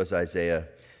verse was Isaiah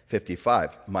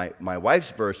 55. My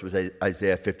wife's verse was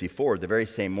Isaiah 54. The very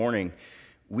same morning,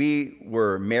 we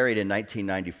were married in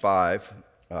 1995.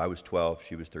 I was 12.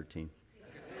 She was 13.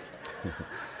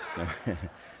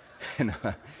 And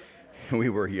we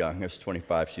were young. I was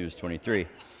 25. She was 23.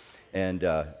 And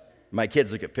my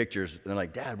kids look at pictures, and they're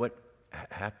like, Dad, what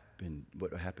happened?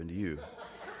 What happened to you?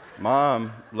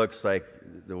 Mom looks like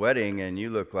the wedding, and you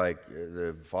look like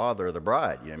the father of the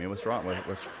bride. You know what I mean? What's wrong?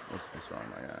 What's wrong?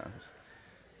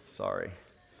 Sorry.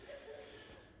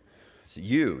 It's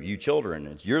you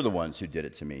children. You're the ones who did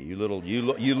it to me. You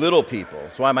little people.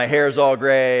 That's why my hair's all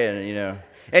gray, and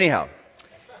Anyhow,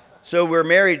 so we're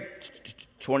married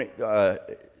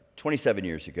 27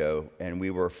 years ago, and we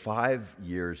were 5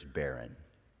 years barren.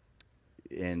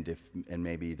 And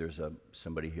maybe there's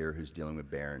somebody here who's dealing with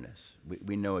barrenness.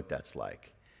 We know what that's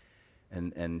like.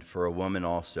 And for a woman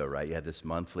also, right? You had this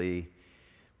monthly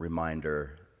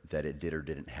reminder that it did or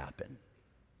didn't happen.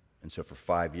 And so for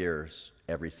 5 years,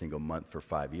 every single month for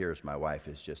 5 years, my wife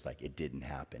is just like, it didn't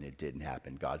happen. It didn't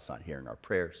happen. God's not hearing our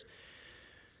prayers.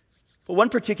 But one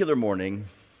particular morning,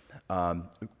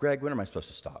 Greg, when am I supposed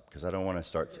to stop? Because I don't want to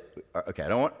start. Okay, I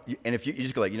don't want. And if you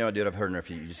just go like, you know what, dude, I've heard enough.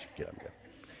 You just get up and go.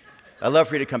 I'd love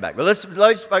for you to come back. But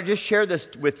I just share this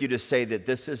with you to say that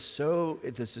this is so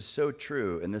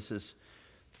true, and this is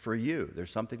for you.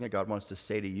 There's something that God wants to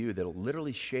say to you that will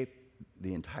literally shape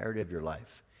the entirety of your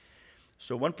life.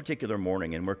 So one particular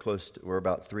morning, and we're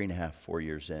about 3.5, 4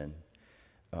 years in.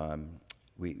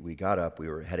 We got up. We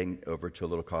were heading over to a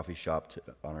little coffee shop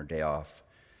on our day off,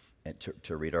 and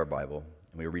to read our Bible.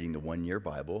 And we were reading the one-year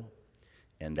Bible,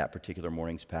 and that particular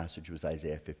morning's passage was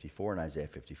Isaiah 54 and Isaiah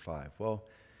 55. Well,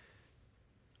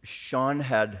 Sean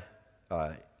had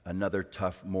another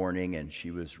tough morning, and she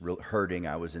was hurting.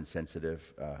 I was insensitive.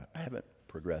 I haven't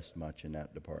progressed much in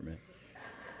that department.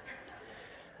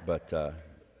 But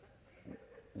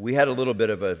we had a little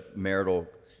bit of a marital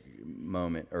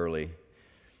moment early,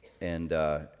 and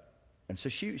so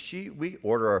we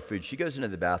order our food. She goes into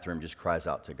the bathroom, just cries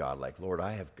out to God, like, Lord,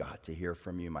 I have got to hear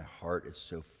from you. My heart is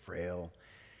so frail.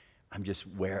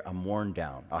 I'm worn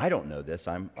down. I don't know this.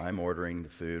 I'm ordering the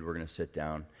food. We're going to sit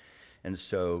down. And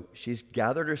so she's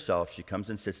gathered herself. She comes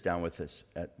and sits down with us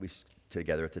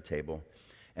together at the table.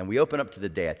 And we open up to the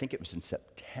day. I think it was in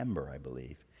September, I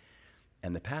believe.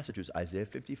 And the passage was Isaiah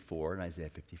 54 and Isaiah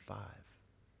 55.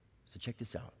 So check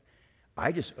this out.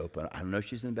 I just open. I don't know if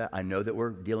she's in the back. I know that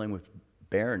we're dealing with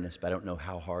barrenness, but I don't know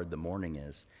how hard the morning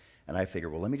is. And I figure,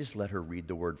 well, let me just let her read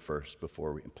the word first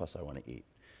plus I want to eat.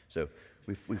 So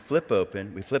we flip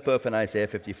open Isaiah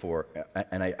 54,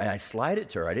 and I slide it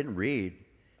to her. I didn't read,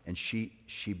 and she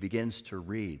begins to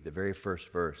read the very first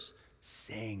verse.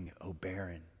 Sing, O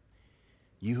barren,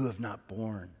 you who have not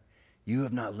borne, you who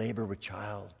have not labored with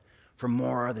child, for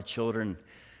more are the children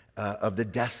of the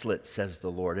desolate, says the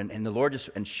Lord. And the Lord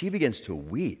and she begins to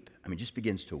weep. Just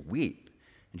begins to weep.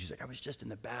 And she's like, I was just in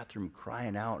the bathroom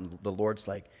crying out, and the Lord's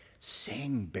like,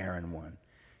 sing, barren one.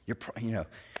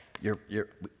 You're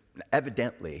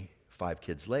evidently 5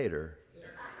 kids later,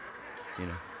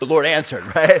 the Lord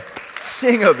answered, right?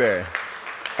 Sing, O barren.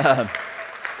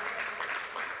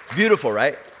 It's beautiful,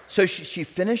 right? So she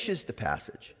finishes the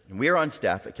passage, and we are on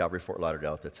staff at Calvary Fort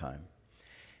Lauderdale at the time,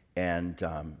 and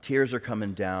tears are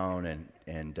coming down,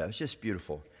 and it's just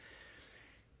beautiful.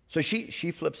 So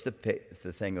she flips the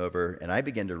thing over, and I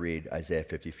begin to read Isaiah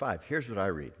 55. Here's what I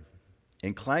read.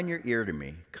 Incline your ear to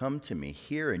me, come to me,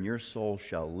 hear, and your soul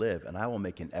shall live, and I will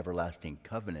make an everlasting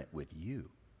covenant with you.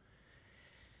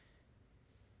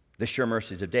 The sure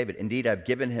mercies of David. Indeed, I've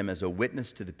given him as a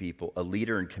witness to the people, a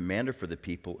leader and commander for the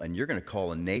people, and you're going to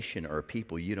call a nation or a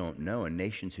people you don't know, and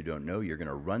nations who don't know you're going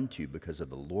to run to because of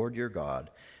the Lord your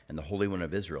God and the Holy One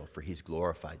of Israel, for he's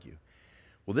glorified you.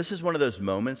 Well, this is one of those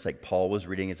moments, like Paul was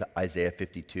reading Isaiah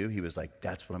 52. He was like,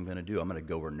 that's what I'm going to do. I'm going to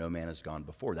go where no man has gone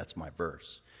before. That's my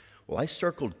verse. Well, I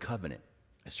circled covenant.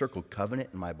 I circled covenant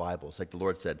in my Bible. It's like the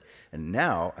Lord said, and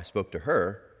now I spoke to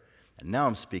her, and now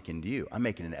I'm speaking to you. I'm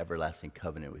making an everlasting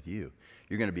covenant with you.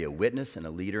 You're going to be a witness and a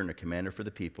leader and a commander for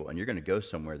the people, and you're going to go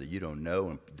somewhere that you don't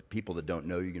know, and the people that don't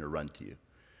know you're going to run to you.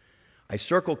 I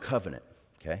circled covenant,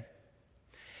 okay?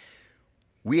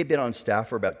 We had been on staff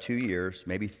for about 2 years,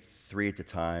 maybe 3 at the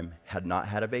time, had not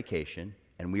had a vacation,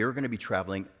 and we were going to be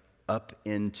traveling up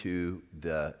into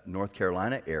the North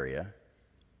Carolina area.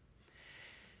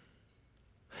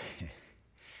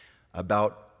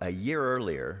 About a year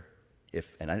earlier,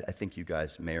 I think you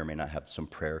guys may or may not have some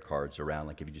prayer cards around,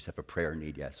 like if you just have a prayer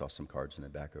need. Yeah, I saw some cards in the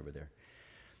back over there.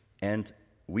 And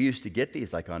we used to get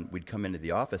these, we'd come into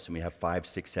the office and we'd have 5,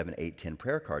 6, 7, 8, 10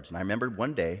 prayer cards. And I remember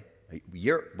one day, a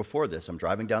year before this, I'm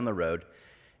driving down the road,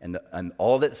 and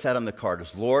all that said on the card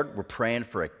is, Lord, we're praying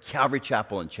for a Calvary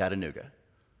Chapel in Chattanooga.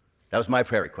 That was my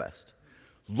prayer request.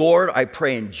 Lord, I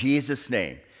pray in Jesus'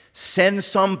 name, send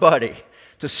somebody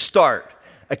to start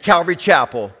a Calvary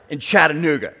Chapel in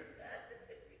Chattanooga.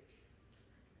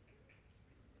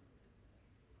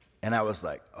 And I was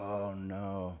like, oh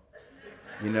no.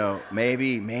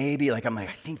 Maybe, I'm like,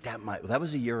 I think that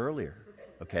was a year earlier,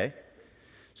 okay?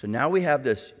 So now we have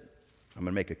this, I'm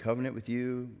going to make a covenant with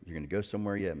you. You're going to go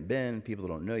somewhere you haven't been. People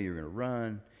that don't know you're going to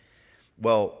run.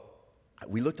 Well,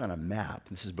 we looked on a map.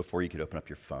 This is before you could open up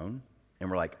your phone.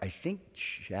 And we're like, I think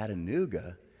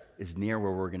Chattanooga is near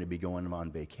where we're going to be going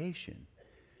on vacation.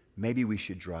 Maybe we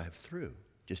should drive through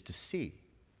just to see,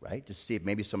 right? Just see if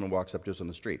maybe someone walks up to us on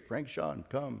the street. Frank, Sean,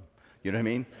 come. You know what I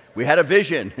mean? We had a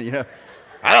vision,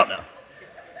 I don't know.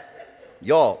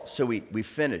 Y'all, so we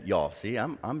finished. Y'all, see,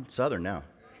 I'm Southern now.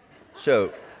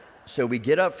 So we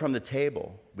get up from the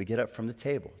table.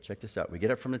 Check this out. We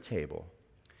get up from the table,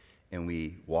 and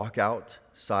we walk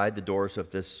outside the doors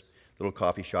of this little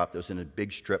coffee shop that was in a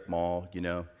big strip mall,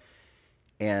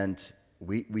 And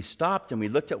we stopped, and we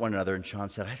looked at one another, and Sean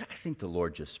said, I think the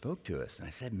Lord just spoke to us. And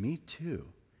I said, me too.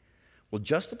 Well,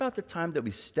 just about the time that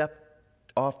we stepped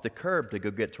off the curb to go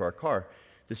get to our car,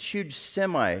 this huge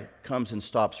semi comes and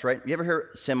stops right. You ever hear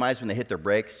semis when they hit their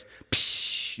brakes?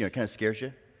 Psh, it kind of scares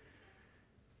you.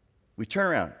 We turn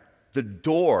around. The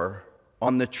door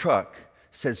on the truck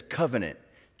says Covenant,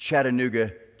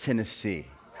 Chattanooga, Tennessee.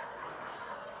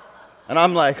 And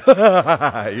I'm like,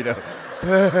 what?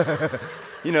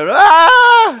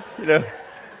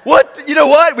 What? You know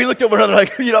what? We looked at one another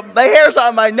like, the hair's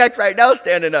on my neck right now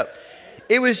standing up.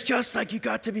 It was just like, you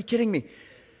got to be kidding me.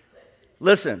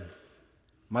 Listen,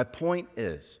 my point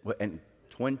is, and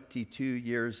 22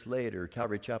 years later,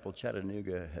 Calvary Chapel,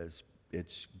 Chattanooga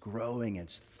it's growing,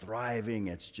 it's thriving,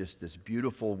 it's just this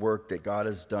beautiful work that God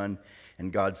has done.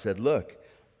 And God said, look,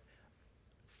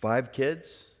 5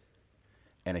 kids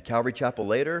and a Calvary Chapel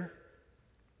later,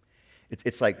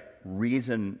 it's like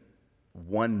reason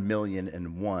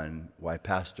 1,000,001 why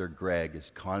Pastor Greg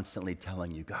is constantly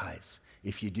telling you guys,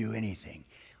 if you do anything,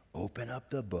 open up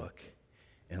the book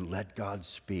and let God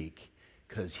speak.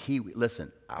 Because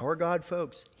listen, our God,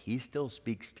 folks, he still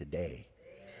speaks today.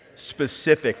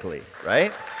 Specifically,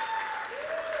 right?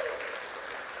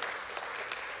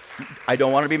 I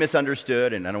don't want to be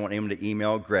misunderstood, and I don't want anyone to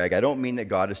email Greg. I don't mean that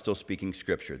God is still speaking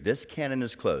Scripture. This canon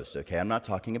is closed, okay? I'm not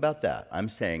talking about that. I'm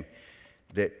saying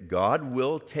that God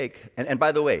will take, and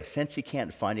by the way, since he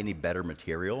can't find any better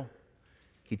material,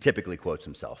 he typically quotes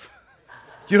himself.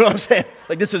 Do you know what I'm saying?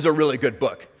 Like, this is a really good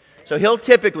book. So he'll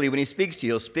typically, when he speaks to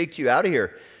you, he'll speak to you out of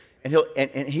here,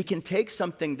 and he can take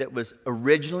something that was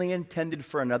originally intended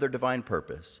for another divine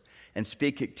purpose and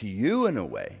speak it to you in a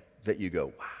way that you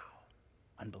go, wow,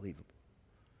 unbelievable.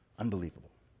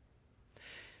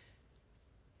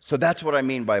 So that's what I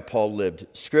mean by Paul lived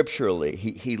scripturally.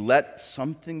 He let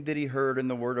something that he heard in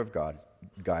the Word of God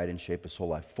guide and shape his whole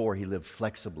life. 4, he lived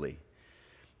flexibly.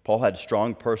 Paul had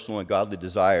strong personal and godly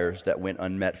desires that went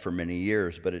unmet for many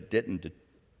years, but it didn't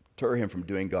deter him from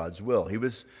doing God's will.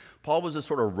 Paul was a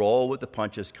sort of roll with the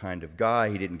punches kind of guy.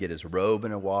 He didn't get his robe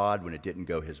in a wad when it didn't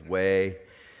go his way.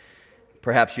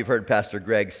 Perhaps you've heard Pastor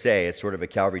Greg say, it's sort of a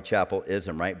Calvary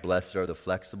Chapel-ism, right? Blessed are the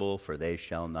flexible, for they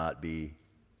shall not be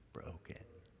broken.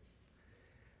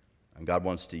 And God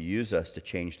wants to use us to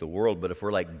change the world, but if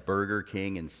we're like Burger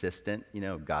King insistent,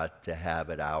 got to have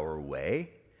it our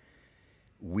way,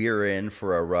 we're in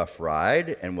for a rough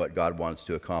ride, and what God wants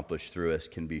to accomplish through us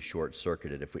can be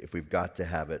short-circuited if we've got to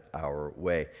have it our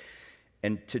way.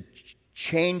 And to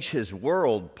change his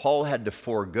world, Paul had to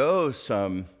forego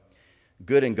some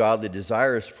good and godly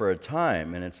desires for a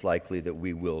time, and it's likely that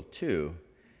we will too.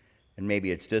 And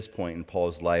maybe it's this point in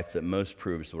Paul's life that most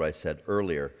proves what I said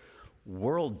earlier.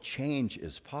 World change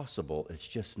is possible, it's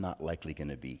just not likely going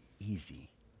to be easy.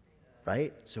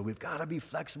 Right? So we've got to be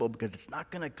flexible because it's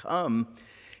not going to come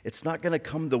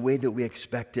the way that we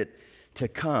expect it to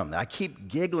come. I keep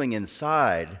giggling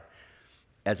inside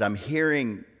as I'm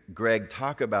hearing Greg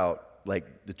talk about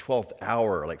like the 12th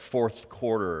hour, like fourth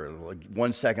quarter, like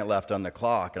 1 second left on the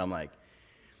clock. And I'm like,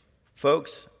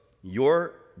 folks,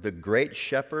 you're the great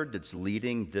shepherd that's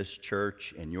leading this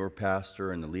church and your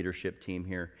pastor and the leadership team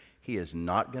here. He is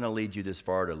not going to lead you this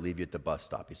far to leave you at the bus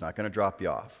stop. He's not going to drop you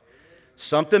off.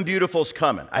 Something beautiful's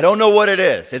coming. I don't know what it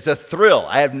is. It's a thrill.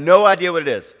 I have no idea what it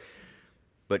is.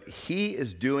 But he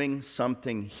is doing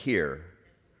something here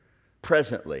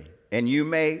presently. And you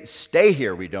may stay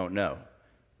here, we don't know.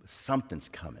 But something's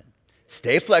coming.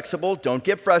 Stay flexible. Don't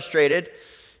get frustrated.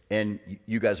 And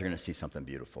you guys are going to see something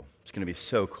beautiful. It's going to be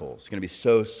so cool. It's going to be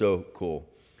so, so cool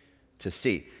to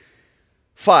see.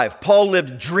 5, Paul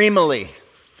lived dreamily.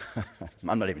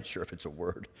 I'm not even sure if it's a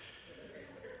word.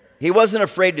 He wasn't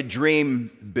afraid to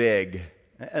dream big.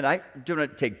 And I do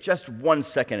want to take just 1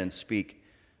 second and speak.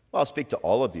 Well, I'll speak to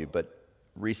all of you, but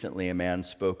recently a man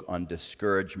spoke on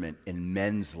discouragement in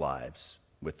men's lives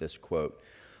with this quote.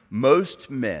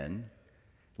 Most men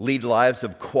lead lives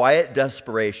of quiet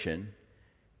desperation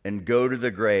and go to the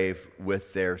grave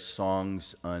with their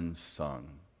songs unsung.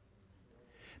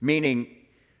 Meaning,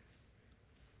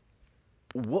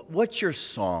 What's your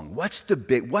song? What's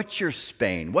your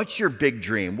Spain? What's your big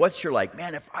dream? What's your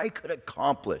man, if I could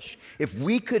accomplish, if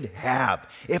we could have,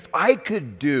 if I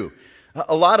could do.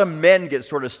 A lot of men get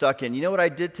sort of stuck in, you know what I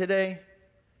did today?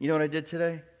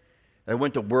 I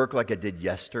went to work like I did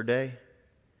yesterday.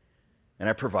 And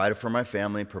I provided for my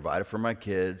family, provided for my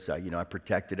kids. I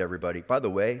protected everybody. By the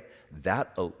way,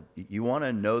 you want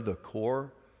to know the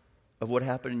core of what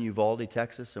happened in Uvalde,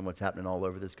 Texas, and what's happening all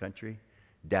over this country?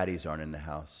 Daddies aren't in the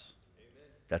house.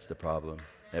 That's the problem.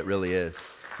 It really is.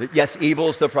 Yes,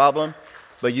 evil's the problem,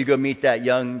 but you go meet that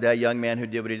young man who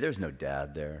did what he did. There's no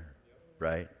dad there,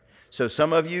 right? So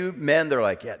some of you men, they're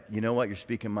like, yeah, you know what? You're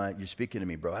speaking to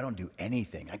me, bro. I don't do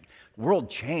anything.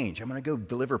 World change. I'm going to go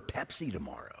deliver Pepsi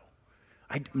tomorrow.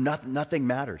 Nothing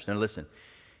matters. Now listen,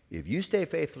 if you stay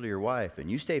faithful to your wife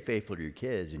and you stay faithful to your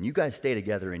kids and you guys stay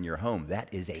together in your home,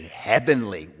 that is a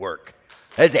heavenly work.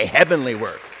 That is a heavenly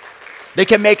work. They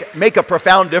can make a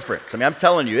profound difference. I mean, I'm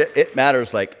telling you, it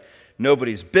matters like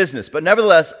nobody's business. But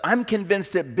nevertheless, I'm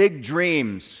convinced that big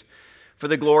dreams for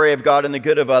the glory of God and the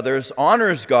good of others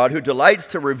honors God, who delights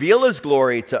to reveal his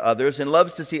glory to others and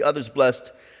loves to see others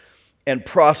blessed and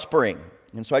prospering.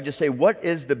 And so I just say, what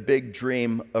is the big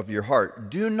dream of your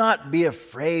heart? Do not be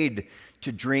afraid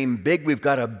to dream big. We've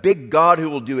got a big God who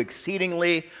will do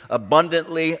exceedingly,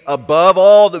 abundantly, above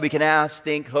all that we can ask,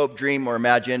 think, hope, dream, or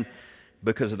imagine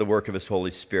because of the work of his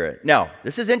Holy Spirit. Now,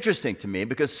 this is interesting to me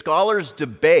because scholars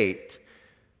debate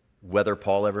whether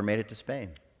Paul ever made it to Spain.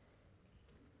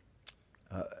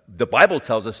 The Bible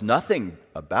tells us nothing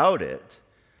about it.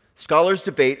 Scholars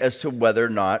debate as to whether or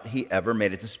not he ever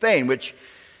made it to Spain, which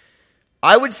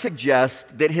I would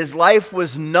suggest that his life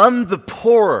was none the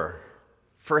poorer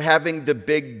for having the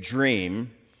big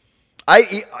dream.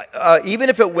 Even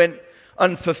if it went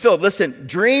unfulfilled. Listen,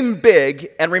 dream big,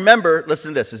 and remember,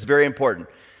 listen to this, it's very important.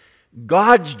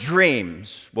 God's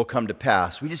dreams will come to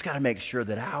pass. We just got to make sure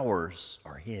that ours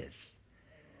are his.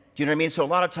 Do you know what I mean? So a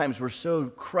lot of times we're so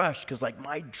crushed because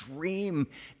my dream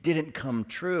didn't come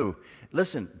true.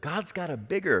 Listen, God's got a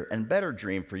bigger and better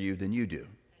dream for you than you do.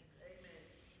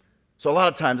 So a lot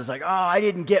of times it's like, oh, I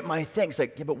didn't get my thing. It's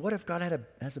like, yeah, but what if God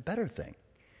has a better thing?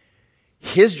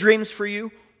 His dreams for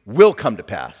you will come to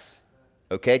pass.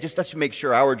 Okay? Just let's make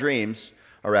sure our dreams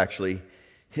are actually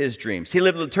his dreams. He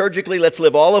lived liturgically. Let's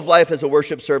live all of life as a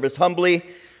worship service humbly.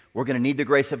 We're going to need the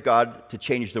grace of God to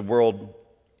change the world,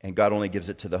 and God only gives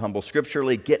it to the humble.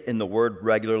 Scripturally, get in the Word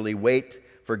regularly. Wait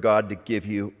for God to give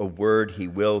you a word. He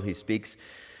will. He speaks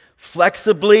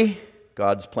flexibly.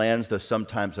 God's plans, though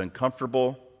sometimes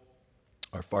uncomfortable,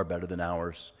 are far better than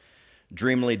ours.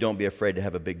 Dreamily, don't be afraid to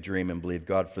have a big dream and believe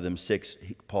God for them. 6,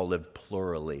 Paul lived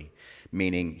plurally,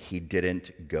 meaning he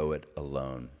didn't go it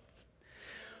alone.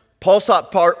 Paul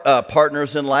sought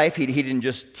partners in life. He didn't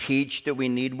just teach that we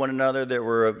need one another, that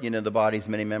we're, the body's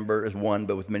many members, one,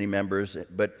 but with many members,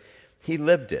 but he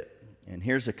lived it. And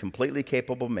here's a completely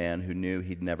capable man who knew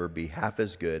he'd never be half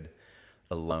as good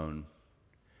alone.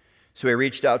 So he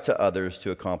reached out to others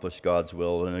to accomplish God's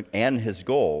will and his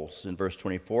goals. In verse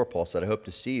 24, Paul said, I hope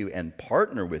to see you and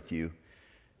partner with you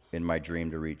in my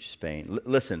dream to reach Spain.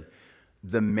 Listen,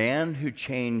 the man who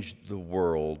changed the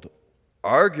world,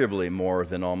 arguably more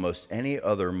than almost any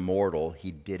other mortal,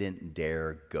 he didn't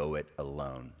dare go it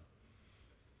alone.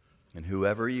 And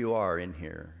whoever you are in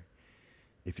here,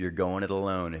 if you're going it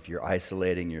alone, if you're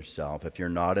isolating yourself, if you're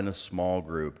not in a small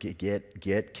group,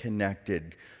 get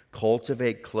connected.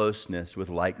 Cultivate closeness with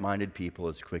like-minded people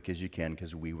as quick as you can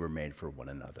because we were made for one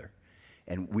another.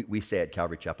 And we say at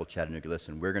Calvary Chapel, Chattanooga,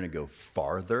 listen, we're going to go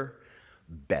farther,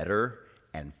 better,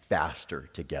 and faster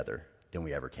together than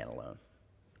we ever can alone.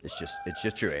 It's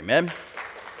just true. Amen?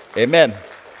 Amen.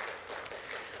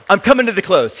 I'm coming to the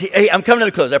close. Hey, I'm coming to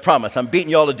the close. I promise. I'm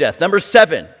beating you all to death. Number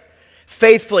 7,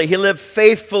 faithfully. He lived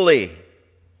faithfully.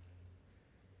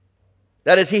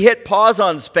 That is, he hit pause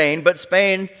on Spain, but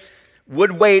Spain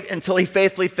would wait until he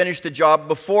faithfully finished the job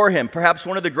before him. Perhaps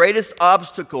one of the greatest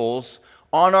obstacles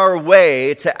on our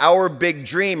way to our big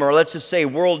dream, or let's just say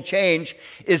world change,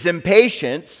 is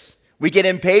impatience. We get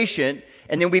impatient,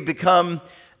 and then we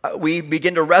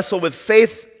begin to wrestle with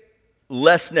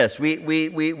faithlessness. We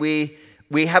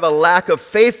have a lack of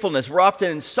faithfulness. We're often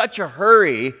in such a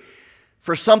hurry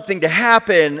for something to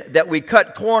happen that we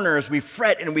cut corners, we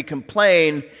fret, and we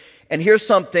complain. And here's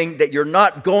something that you're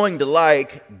not going to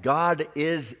like. God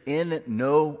is in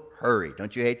no hurry.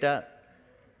 Don't you hate that?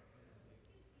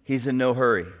 He's in no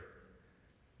hurry.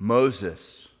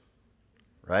 Moses,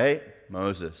 right?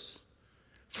 Moses.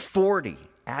 40.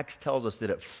 Acts tells us that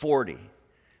at 40,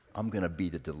 I'm going to be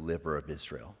the deliverer of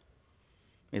Israel.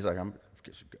 He's like,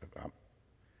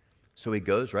 So he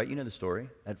goes, right? You know the story.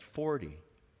 At 40,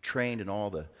 trained in all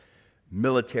the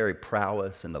military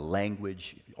prowess and the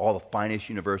language, all the finest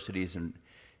universities in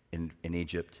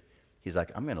Egypt. He's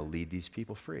like, I'm going to lead these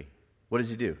people free. What does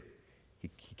he do? He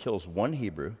kills one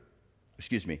Hebrew.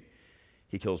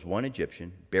 He kills one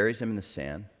Egyptian, buries him in the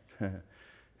sand.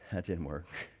 That didn't work.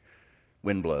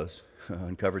 Wind blows,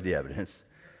 uncovered the evidence,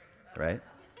 right?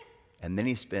 And then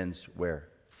he spends, where?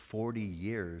 40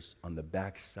 years on the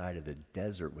backside of the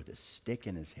desert with a stick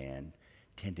in his hand,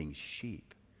 tending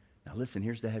sheep. Now listen,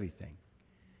 here's the heavy thing.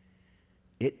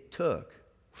 It took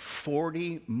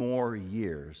 40 more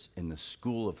years in the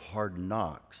school of hard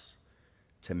knocks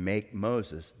to make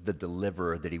Moses the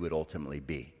deliverer that he would ultimately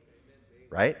be,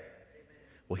 right?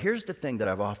 Well, here's the thing that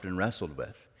I've often wrestled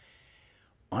with.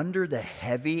 Under the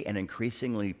heavy and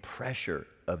increasingly pressure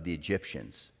of the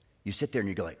Egyptians, you sit there and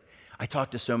you go like, I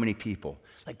talk to so many people,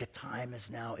 like the time is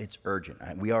now, it's urgent.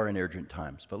 We are in urgent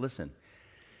times. But listen,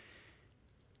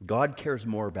 God cares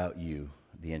more about you,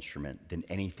 the instrument, than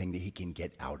anything that he can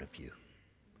get out of you.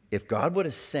 If God would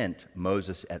have sent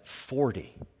Moses at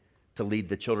 40 to lead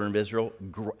the children of Israel,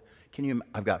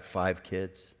 I've got 5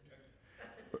 kids.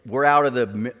 We're out of the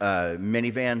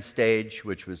minivan stage,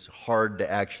 which was hard to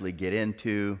actually get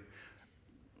into.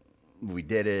 We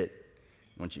did it.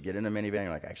 Once you get in a minivan, you're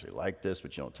like, I actually like this,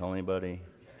 but you don't tell anybody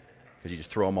because you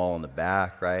just throw them all in the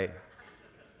back, right?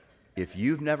 If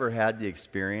you've never had the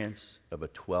experience of a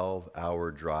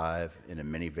 12-hour drive in a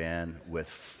minivan with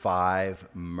 5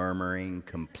 murmuring,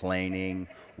 complaining,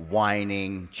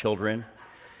 whining children,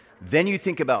 then you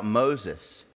think about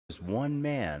Moses as one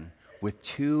man with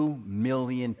 2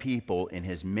 million people in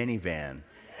his minivan.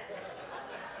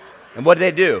 And what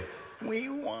did they do? We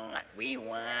want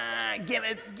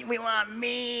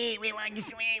meat,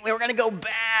 we're going to go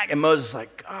back. And Moses is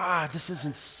like, God, this is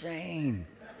insane.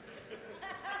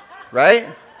 Right?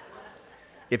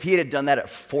 If he had done that at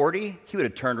 40, he would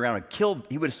have turned around and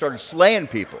he would have started slaying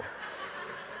people.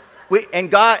 And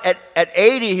God, at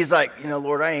 80, he's like,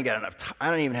 Lord, I ain't got enough time.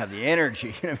 I don't even have the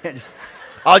energy.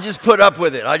 I'll just put up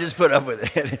with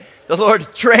it. The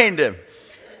Lord trained him.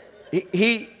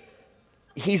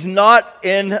 He's not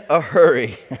in a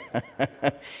hurry.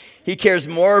 He cares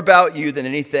more about you than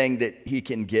anything that he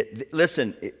can get.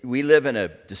 Listen, we live in a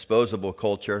disposable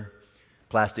culture,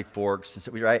 plastic forks,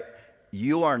 right?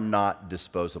 You are not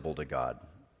disposable to God.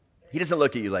 He doesn't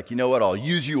look at you like, you know what, I'll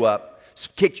use you up,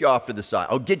 kick you off to the side.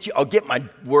 I'll get my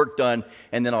work done,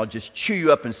 and then I'll just chew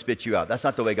you up and spit you out. That's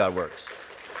not the way God works.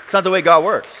 It's not the way God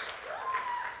works.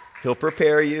 He'll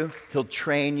prepare you. He'll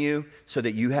train you so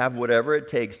that you have whatever it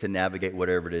takes to navigate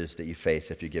whatever it is that you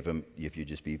face if you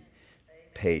just be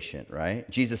patient, right?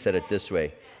 Jesus said it this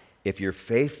way, if you're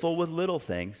faithful with little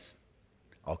things,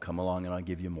 I'll come along and I'll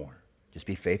give you more. Just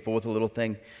be faithful with the little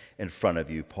thing in front of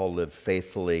you. Paul lived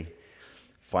faithfully,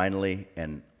 finally,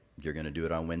 and you're going to do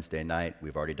it on Wednesday night.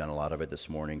 We've already done a lot of it this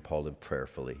morning. Paul lived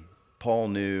prayerfully. Paul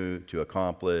knew to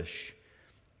accomplish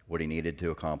what he needed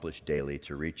to accomplish daily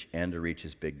to reach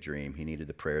his big dream. He needed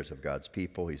the prayers of God's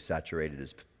people. He saturated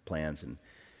his plans in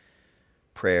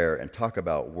prayer. And talk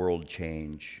about world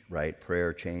change, right?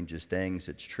 Prayer changes things.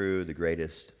 It's true. The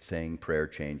greatest thing prayer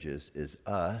changes is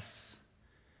us.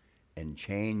 And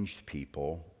changed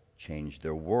people change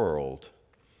their world.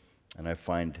 And I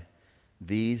find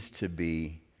these to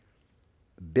be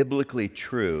biblically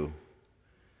true.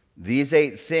 These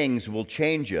 8 things will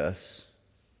change us.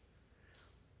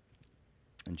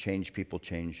 And change people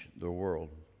change their world.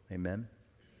 Amen?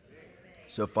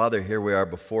 So, Father, here we are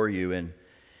before you. And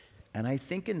I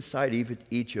think inside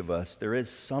each of us there is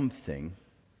something.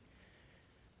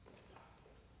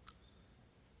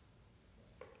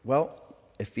 Well,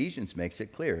 Ephesians makes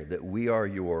it clear that we are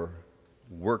your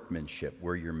workmanship.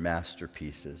 We're your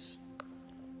masterpieces.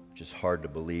 Which is hard to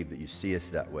believe that you see us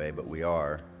that way, but we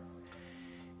are.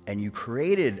 And you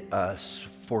created us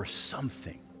for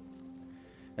something.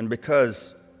 And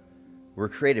because we're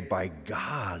created by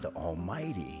God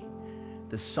Almighty,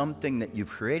 the something that you've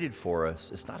created for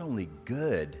us is not only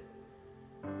good,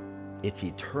 it's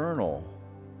eternal,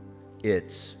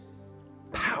 it's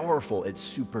powerful, it's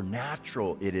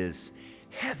supernatural, it is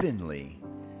heavenly.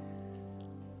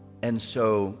 And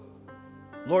so,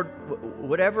 Lord,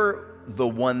 whatever the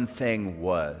one thing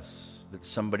was that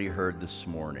somebody heard this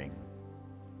morning,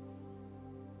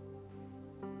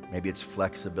 maybe it's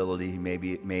flexibility,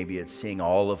 maybe it's seeing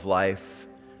all of life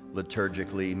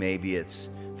liturgically, maybe it's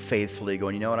faithfully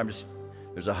going, you know what,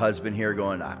 there's a husband here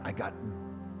going, I got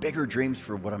bigger dreams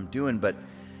for what I'm doing, but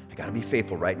I got to be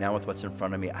faithful right now with what's in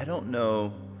front of me. I don't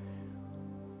know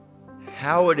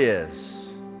how it is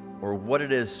or what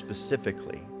it is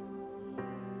specifically,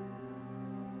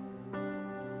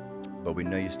 but we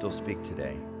know you still speak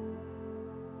today.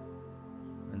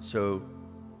 And so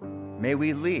may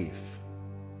we leave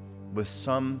with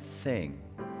something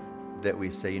that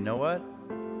we say, you know what?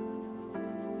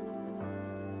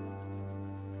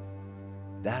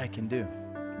 That I can do.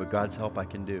 With God's help, I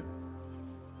can do.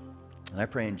 And I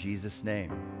pray in Jesus'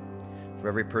 name for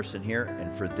every person here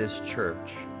and for this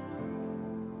church.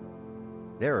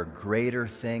 There are greater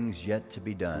things yet to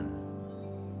be done.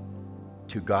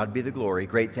 To God be the glory,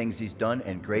 great things he's done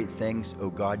and great things, oh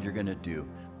God, you're going to do.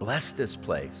 Bless this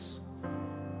place.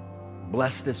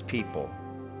 Bless this people.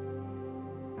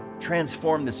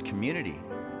 Transform this community.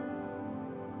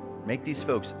 Make these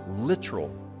folks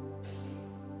literal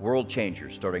world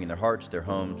changers, starting in their hearts, their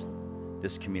homes,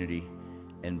 this community,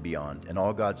 and beyond. And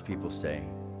all God's people say,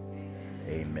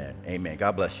 amen. Amen.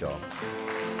 God bless y'all.